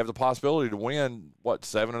they have the possibility to win,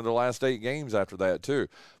 7 of their last 8 games after that, too.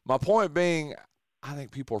 My point being, I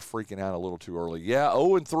think people are freaking out a little too early. Yeah,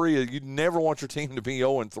 0-3, you never want your team to be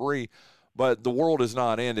 0-3, but the world is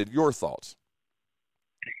not ended. Your thoughts?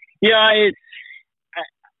 Yeah,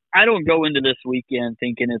 I don't go into this weekend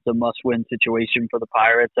thinking it's a must-win situation for the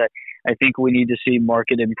Pirates. I think we need to see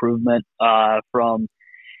market improvement from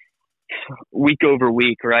week over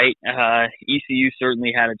week, right? ECU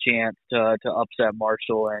certainly had a chance to upset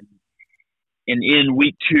Marshall, and in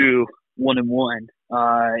week 2, 1-1.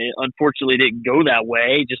 It unfortunately didn't go that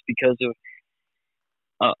way just because of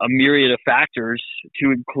a myriad of factors,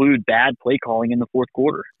 to include bad play calling in the fourth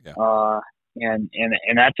quarter. Yeah. And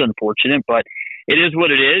that's unfortunate, but it is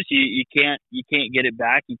what it is. You can't get it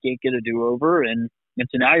back. You can't get a do-over, and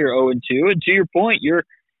so now you're 0-2. And to your point, you're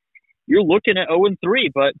looking at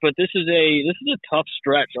 0-3, but this is a tough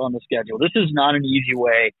stretch on the schedule. This is not an easy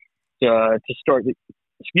way to start the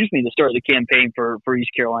campaign for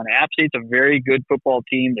East Carolina. App State's a very good football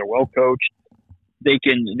team. They're well coached. They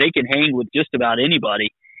can hang with just about anybody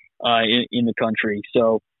in the country.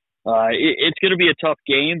 So it's going to be a tough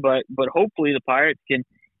game, but hopefully the Pirates can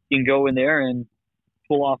go in there and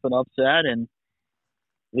pull off an upset and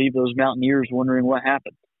leave those Mountaineers wondering what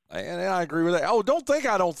happened. And I agree with that. Oh,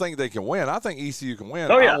 I don't think they can win. I think ECU can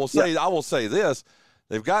win. Oh, yeah. I will say this.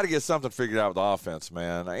 They've got to get something figured out with the offense,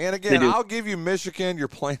 man. And again, I'll give you Michigan. You're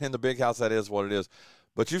playing in the big house. That is what it is.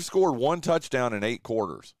 But you've scored 1 touchdown in 8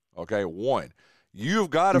 quarters. Okay, 1. You've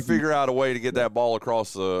got to figure out a way to get that ball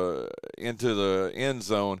across into the end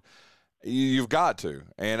zone. You've got to.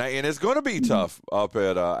 And it's going to be tough up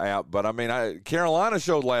at App. But, I mean, Carolina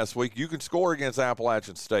showed last week you can score against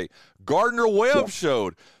Appalachian State. Gardner-Webb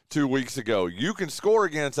showed 2 weeks ago you can score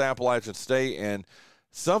against Appalachian State, and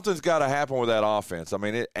something's got to happen with that offense. I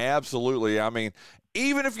mean, it absolutely. I mean,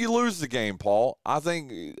 even if you lose the game, Paul, I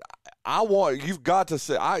think you've got to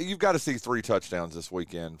see 3 touchdowns this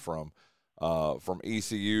weekend from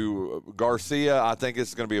ECU. Garcia, I think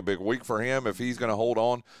it's going to be a big week for him if he's going to hold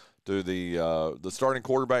on to the starting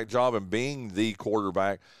quarterback job and being the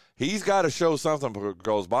quarterback. He's got to show something,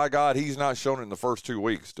 because by God, he's not shown it in the first 2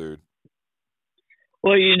 weeks, dude.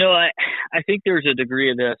 Well, I think there's a degree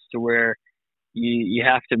of this to where you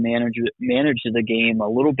have to manage the game a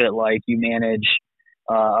little bit like you manage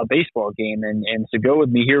a baseball game. And so go with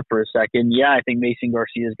me here for a second. Yeah, I think Mason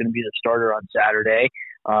Garcia is going to be the starter on Saturday.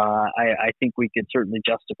 I think we could certainly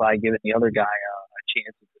justify giving the other guy a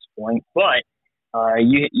chance at this point. But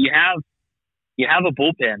you have a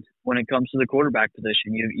bullpen when it comes to the quarterback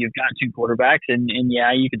position. You've got 2 quarterbacks, and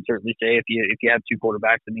yeah, you can certainly say if you have 2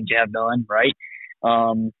 quarterbacks, that means you have none, right?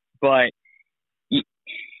 But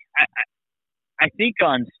I think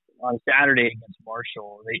on Saturday against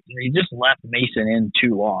Marshall, they just left Mason in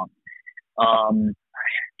too long.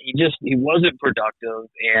 He wasn't productive,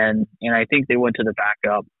 and I think they went to the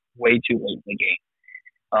backup way too late in the game.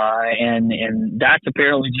 And that's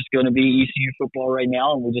apparently just going to be ECU football right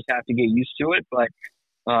now, and we just have to get used to it. But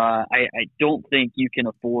I don't think you can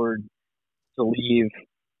afford to leave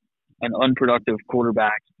an unproductive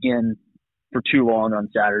quarterback in for too long on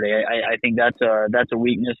Saturday. I think that's a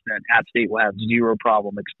weakness that App State will have zero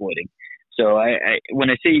problem exploiting. So when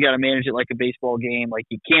I say you got to manage it like a baseball game, like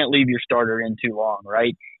you can't leave your starter in too long,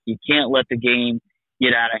 right? You can't let the game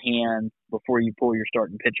get out of hand before you pull your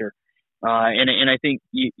starting pitcher. And I think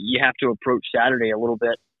you have to approach Saturday a little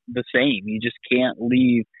bit the same. You just can't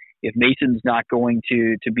leave if Mason's not going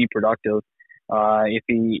to be productive. If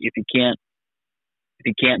he can't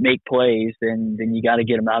make plays, then you got to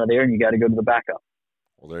get him out of there, and you got to go to the backup.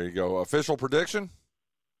 Well, there you go. Official prediction?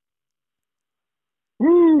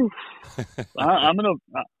 Woo. I'm gonna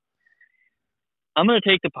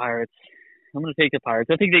take the Pirates. I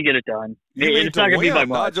think they get it done. It's not gonna be by much.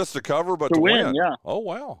 Not just to cover, but to win. Yeah. Oh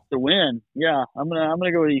wow. To win. Yeah. I'm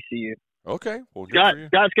gonna go with ECU. Okay. Well, Scott's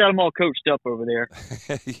got them all coached up over there.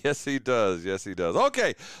 Yes, he does.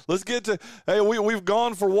 Okay, let's get to. Hey, we've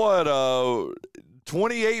gone for what?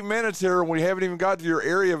 28 minutes here, and we haven't even got to your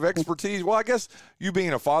area of expertise. Well, I guess you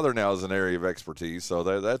being a father now is an area of expertise, so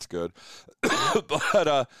that's good.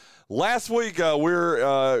 But last week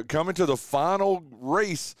we're coming to the final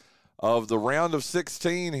race of the round of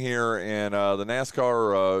 16 here in the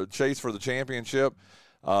NASCAR chase for the championship.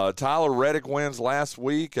 Tyler Reddick wins last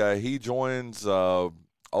week. He joins, oh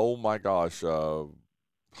my gosh, who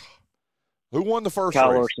won the first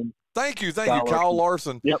Kyle race? Larson. Thank you, Kyle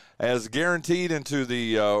Larson. Yep. As guaranteed into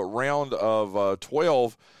the round of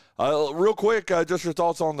 12. Real quick, just your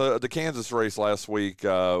thoughts on the Kansas race last week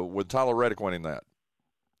with Tyler Reddick winning that.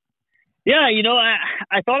 Yeah,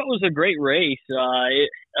 I thought it was a great race,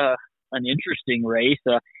 an interesting race.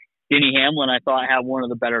 Denny Hamlin, I thought, had one of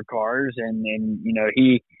the better cars, and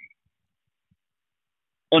he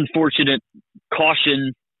unfortunate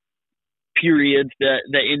caution periods that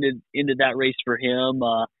ended that race for him.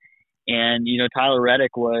 And Tyler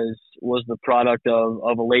Reddick was the product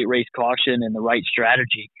of a late race caution and the right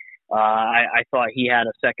strategy. I thought he had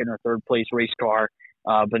a second or third place race car,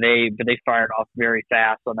 but they fired off very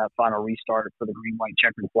fast on that final restart for the green, white,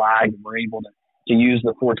 checkered flag, and were able to use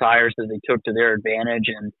the 4 tires that they took to their advantage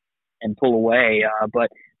and pull away. But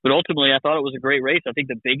ultimately, I thought it was a great race. I think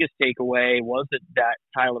the biggest takeaway was that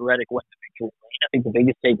Tyler Reddick went to victory lane. I think the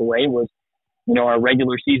biggest takeaway was, our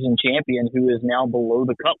regular season champion, who is now below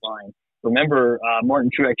the cut line. Remember, Martin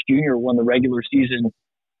Truex Jr. won the regular season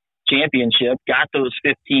championship, got those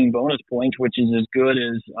 15 bonus points, which is as good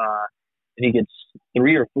as I think it's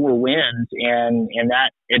 3 or 4 wins, and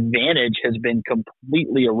that advantage has been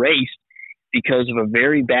completely erased because of a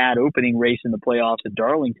very bad opening race in the playoffs at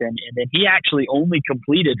Darlington, and then he actually only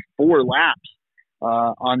completed 4 laps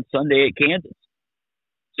on Sunday at Kansas.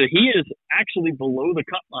 So he is actually below the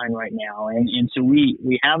cut line right now, and so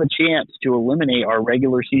we have a chance to eliminate our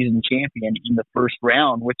regular season champion in the first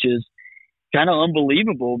round, which is kind of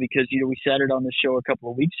unbelievable because, we said it on the show a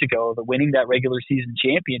couple of weeks ago, that winning that regular season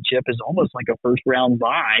championship is almost like a first round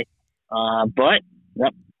bye. But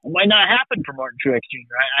that might not happen for Martin Truex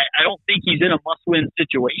Jr. I don't think he's in a must-win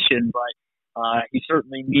situation, but he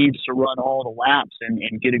certainly needs to run all the laps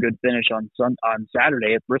and get a good finish on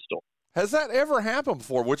Saturday at Bristol. Has that ever happened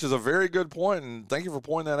before? Which is a very good point, and thank you for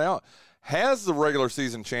pointing that out. Has the regular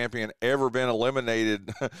season champion ever been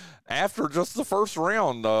eliminated after just the first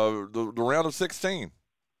round, the round of 16?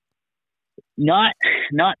 Not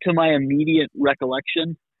to my immediate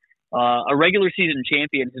recollection. A regular season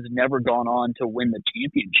champion has never gone on to win the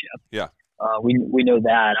championship. Yeah, we know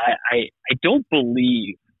that. I don't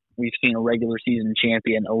believe we've seen a regular season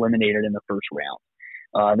champion eliminated in the first round.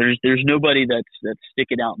 There's nobody that's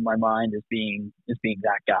sticking out in my mind as being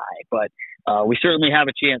that guy, but we certainly have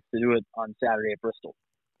a chance to do it on Saturday at Bristol.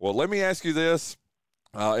 Well, let me ask you this,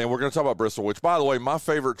 and we're going to talk about Bristol, which, by the way, my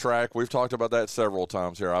favorite track. We've talked about that several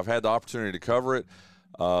times here. I've had the opportunity to cover it.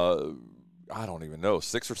 I don't even know,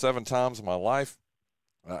 6 or 7 times in my life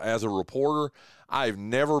as a reporter. I've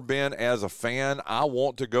never been as a fan. I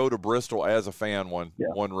want to go to Bristol as a fan one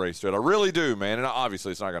race to it. I really do, man. And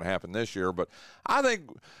obviously it's not going to happen this year, but I think,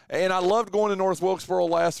 and I loved going to North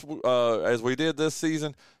Wilkesboro as we did this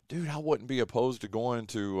season. Dude, I wouldn't be opposed to going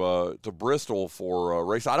to Bristol for a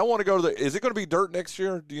race. I don't want to go to is it going to be dirt next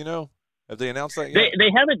year? Do you know? Have they announced that yet?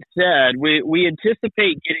 They haven't said. We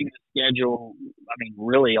anticipate getting the schedule,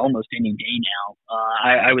 really almost any day now.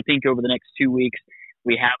 I would think over the next 2 weeks,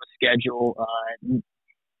 we have a schedule.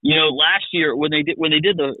 Last year when they did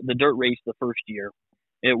the dirt race the first year,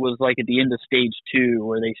 it was like at the end of stage 2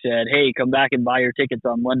 where they said, "Hey, come back and buy your tickets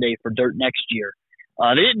on Monday for dirt next year."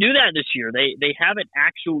 They didn't do that this year. They haven't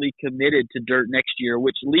actually committed to dirt next year,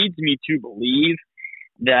 which leads me to believe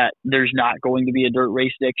that there's not going to be a dirt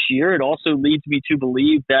race next year. It also leads me to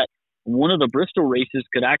believe that one of the Bristol races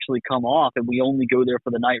could actually come off and we only go there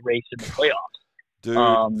for the night race in the playoffs.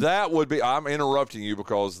 Dude, that would be – I'm interrupting you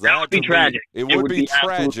because that would be tragic. It would be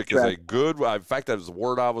tragic is a good – in fact, that is the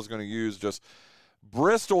word I was going to use. Just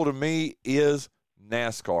Bristol to me is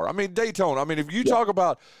NASCAR. Daytona. If you talk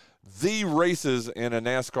about the races in a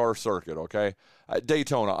NASCAR circuit, okay,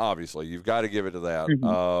 Daytona, obviously, you've got to give it to that.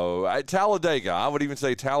 Mm-hmm. Talladega, I would even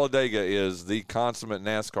say Talladega is the consummate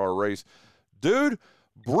NASCAR race. Dude,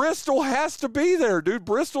 Bristol has to be there, dude.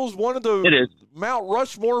 Bristol's one of the Mount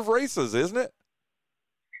Rushmore of races, isn't it?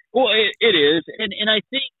 Well, it is, and I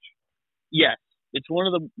think yes, it's one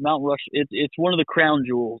of the Mount Rush. It's one of the crown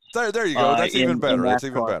jewels. There you go. That's even better. That's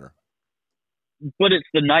even better. But it's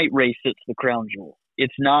the night race that's the crown jewel.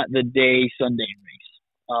 It's not the day Sunday race.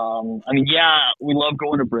 We love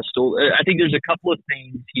going to Bristol. I think there's a couple of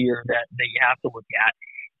things here that you have to look at.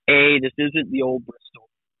 This isn't the old Bristol.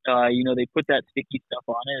 They put that sticky stuff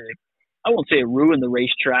on it. I won't say it ruined the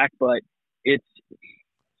racetrack, but it's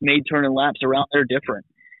made turning laps around there different.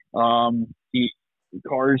 The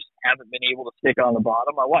cars haven't been able to stick on the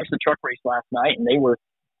bottom. I watched the truck race last night, and they were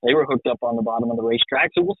hooked up on the bottom of the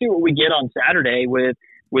racetrack. So we'll see what we get on Saturday with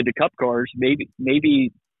the Cup cars.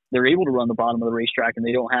 Maybe they're able to run the bottom of the racetrack, and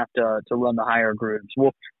they don't have to run the higher grooves.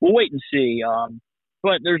 We'll wait and see.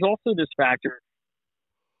 But there's also this factor.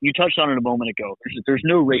 You touched on it a moment ago. There's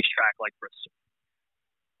no racetrack like Bristol.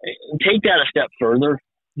 Take that a step further.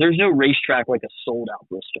 There's no racetrack like a sold-out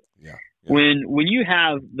Bristol. Yeah. When you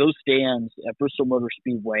have those stands at Bristol Motor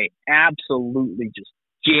Speedway absolutely just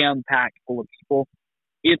jam-packed full of people,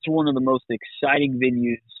 it's one of the most exciting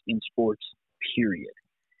venues in sports, period.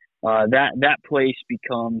 That place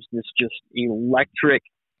becomes this just electric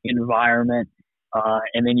environment.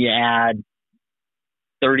 and then you add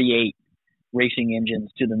 38 racing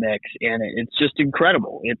engines to the mix, and it's just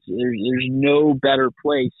incredible. There's no better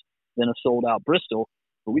place than a sold-out Bristol,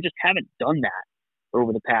 but we just haven't done that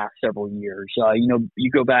over the past several years.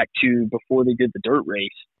 You go back to before they did the dirt race,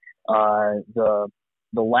 the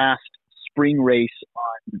last spring race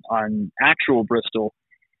on actual Bristol,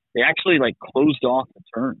 they actually closed off the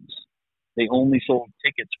turns. They only sold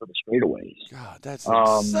tickets for the straightaways. God, that's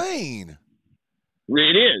insane.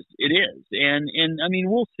 It is, and I mean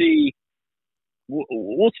we'll see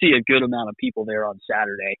a good amount of people there on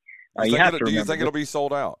Saturday. Do you think it'll be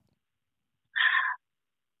sold out?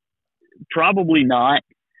 Probably not.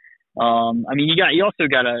 I mean, you also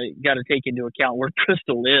got to take into account where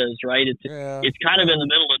Bristol is, right? It's kind of in the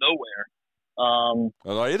middle of nowhere.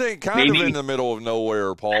 It ain't kind of in the middle of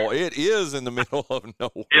nowhere, Paul. It is in the middle of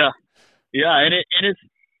nowhere. Yeah, and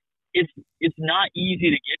it's not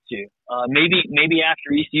easy to get to. Maybe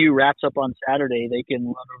after ECU wraps up on Saturday, they can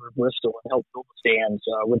run over Bristol and help fill the stands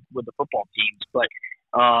with the football teams. But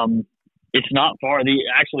it's not far.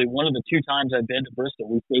 Actually, one of the 2 times I've been to Bristol,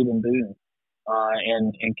 we stayed in Boone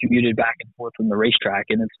and commuted back and forth from the racetrack.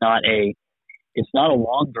 And it's not a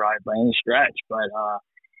long drive by any stretch. But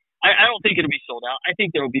I don't think it'll be sold out. I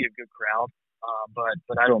think there will be a good crowd,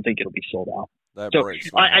 but I don't think it'll be sold out.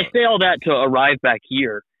 I say all that to arrive back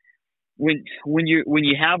here. When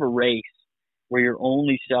you have a race where you're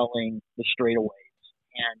only selling the straightaways,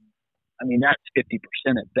 and I mean that's 50%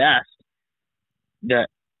 at best, that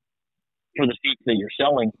for the seats that you're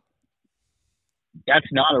selling, that's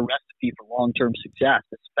not a recipe for long-term success,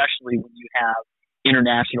 especially when you have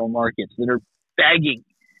international markets that are begging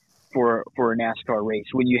for a NASCAR race.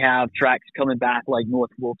 When you have tracks coming back like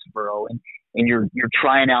North Wilkesboro and you're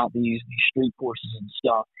trying out these street courses and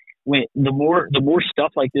stuff. When the more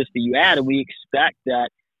stuff like this that you add, and we expect that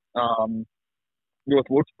North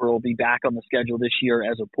Wilkesboro will be back on the schedule this year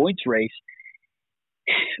as a points race.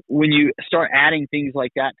 When you start adding things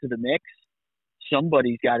like that to the mix,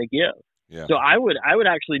 somebody's got to give. Yeah. So I would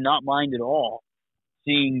actually not mind at all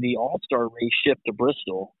seeing the All-Star race shift to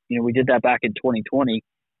Bristol. We did that back in 2020,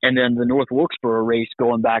 and then the North Wilkesboro race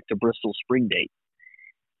going back to Bristol spring date.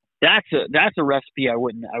 That's a recipe I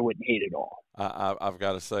wouldn't hate at all. I've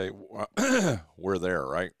got to say, we're there,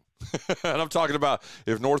 right? And I'm talking about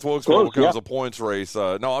if North Wilkesboro becomes a points race.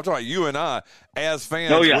 No, I'm talking about you and I, as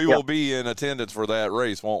fans, we will be in attendance for that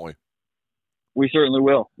race, won't we? We certainly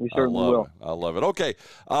will. I love it. Okay,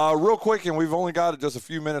 real quick, and we've only got just a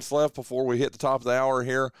few minutes left before we hit the top of the hour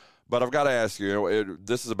here. But I've got to ask you,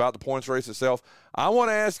 this is about the points race itself. I want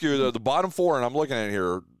to ask you the bottom 4, and I'm looking at it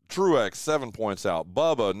here. Truex, 7 points out.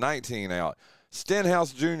 Bubba, 19 out.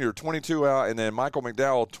 Stenhouse Jr., 22 out. And then Michael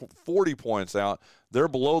McDowell, 40 points out. They're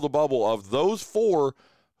below the bubble. Of those 4,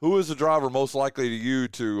 who is the driver most likely to you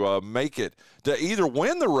to make it, to either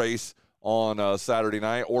win the race on Saturday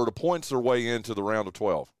night or to points their way into the round of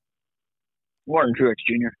 12? Martin Truex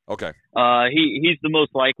Jr. Okay. He's the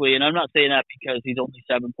most likely, and I'm not saying that because he's only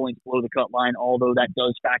 7 points below the cut line, although that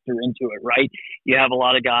does factor into it, right? You have a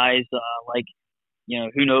lot of guys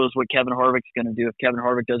who knows what Kevin Harvick's going to do. If Kevin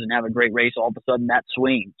Harvick doesn't have a great race, all of a sudden that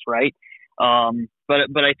swings, right?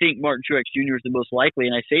 But I think Martin Truex Jr. is the most likely,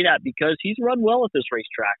 and I say that because he's run well at this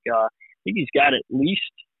racetrack. I think he's got at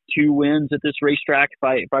least 2 wins at this racetrack,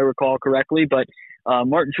 if I recall correctly. But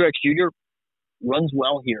Martin Truex Jr. runs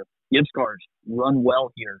well here. Gibbs cars run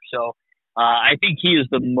well here, so I think he is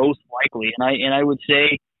the most likely, and I would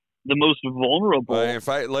say the most vulnerable. In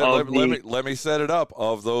fact, let me set it up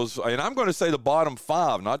of those, and I'm going to say the bottom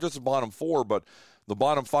 5, not just the bottom 4, but the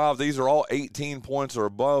bottom 5. These are all 18 points or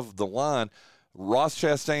above the line. Ross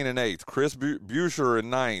Chastain in 8th, Chris Buescher in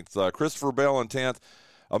 9th, Christopher Bell in 10th,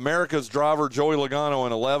 America's driver Joey Logano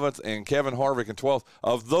in 11th, and Kevin Harvick in 12th.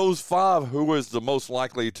 Of those 5, who is the most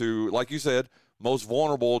likely to, like you said, most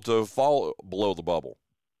vulnerable to fall below the bubble?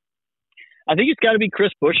 I think it's got to be Chris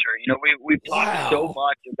Buescher. We've talked so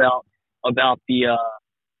much about the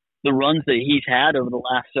runs that he's had over the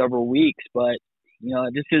last several weeks, but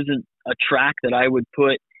this isn't a track that I would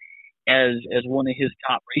put as one of his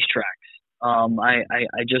top racetracks.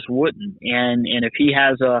 I just wouldn't. And if he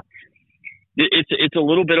has it's a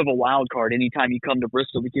little bit of a wild card anytime you come to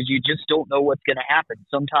Bristol because you just don't know what's going to happen.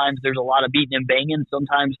 Sometimes there's a lot of beating and banging.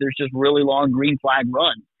 Sometimes there's just really long green flag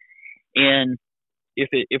runs. And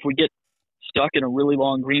if we get stuck in a really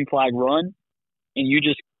long green flag run and you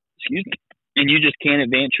just can't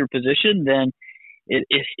advance your position, then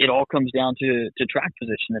it all comes down to track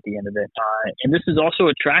position at the end of it. And this is also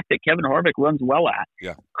a track that Kevin Harvick runs well at.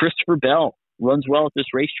 Yeah. Christopher Bell runs well at this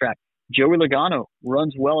racetrack. Joey Logano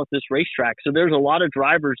runs well at this racetrack. So there's a lot of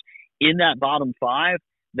drivers in that bottom 5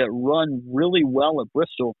 that run really well at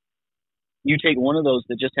Bristol. You take one of those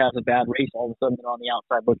that just has a bad race, all of a sudden they're on the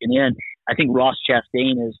outside looking in. I think Ross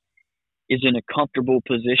Chastain is in a comfortable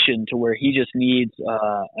position to where he just needs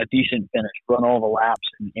a decent finish, run all the laps,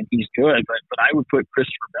 and he's good. But I would put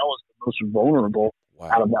Christopher Bell as the most vulnerable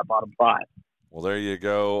out of that bottom 5. Well, there you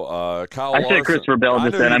go. Kyle I said Christopher Bell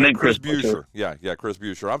just then. I meant Chris Buescher. Yeah, Chris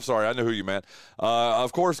Buescher. I'm sorry. I knew who you meant.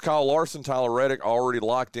 Of course, Kyle Larson, Tyler Reddick already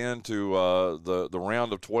locked into the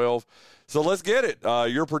round of 12. So let's get it.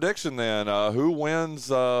 Your prediction then. Who wins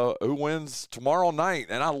tomorrow night?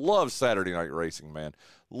 And I love Saturday night racing, man.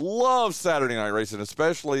 Love Saturday night racing,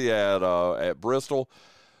 especially at Bristol.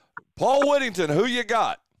 Paul Whittington, who you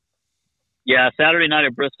got? Yeah, Saturday night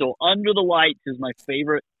at Bristol. Under the Lights is my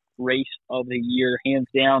favorite race of the year, hands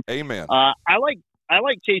down. Amen. I like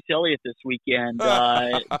Chase Elliott this weekend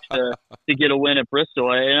to get a win at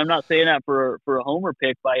Bristol, and I'm not saying that for a homer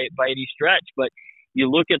pick by any stretch, but you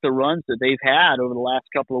look at the runs that they've had over the last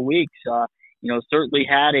couple of weeks. Certainly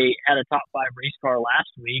had a top 5 race car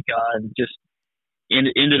last week. Just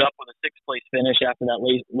ended up with a 6th place finish after that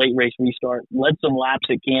late race restart. Led some laps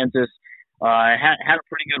at Kansas. Had a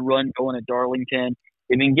pretty good run going at Darlington.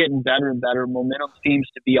 They've been getting better and better. Momentum seems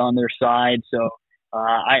to be on their side. So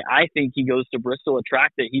I think he goes to Bristol, a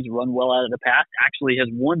track that he's run well out of the past. Actually has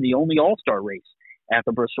won the only All-Star race at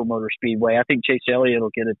the Bristol Motor Speedway. I think Chase Elliott will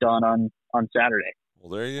get it done on Saturday.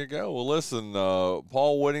 Well, there you go. Well, listen,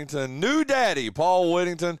 Paul Whittington, new daddy, Paul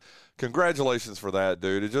Whittington, congratulations for that,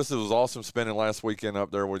 dude. It was awesome spending last weekend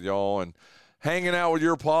up there with y'all and hanging out with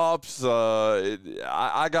your pops.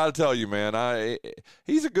 I got to tell you, man,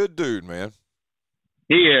 he's a good dude, man.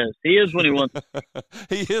 He is when he wants.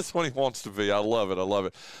 He is when he wants to be. I love it.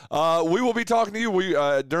 We will be talking to you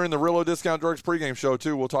during the Realo Discount Drugs pregame show,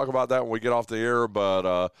 too. We'll talk about that when we get off the air,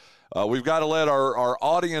 but we've got to let our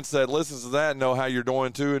audience that listens to that know how you're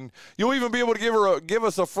doing, too. And you'll even be able to give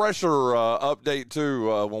us a fresher update,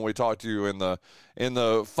 too, when we talk to you in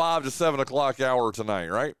the 5 to 7 o'clock hour tonight,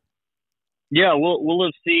 right? Yeah, we'll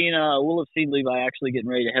have seen Levi actually getting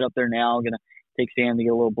ready to head up there now. Going to take Sam to get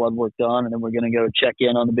a little blood work done, and then we're going to go check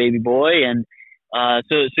in on the baby boy. And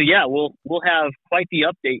so yeah, we'll have quite the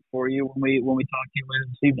update for you when we talk to you later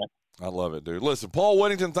this evening. I love it, dude. Listen, Paul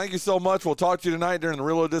Whittington, thank you so much. We'll talk to you tonight during the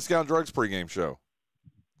Realo Discount Drugs pregame show.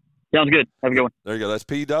 Sounds good. Have a good one. There you go. That's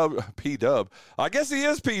P-Dub. I guess he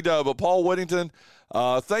is P-Dub, but Paul Whittington.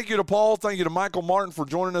 Thank you to Paul. Thank you to Michael Martin for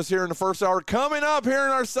joining us here in the first hour. Coming up here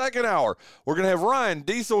in our second hour, we're going to have Ryan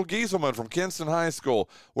Diesel Gieselman from Kinston High School.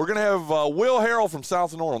 We're going to have Will Harrell from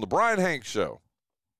South and North on the Bryan Hanks Show.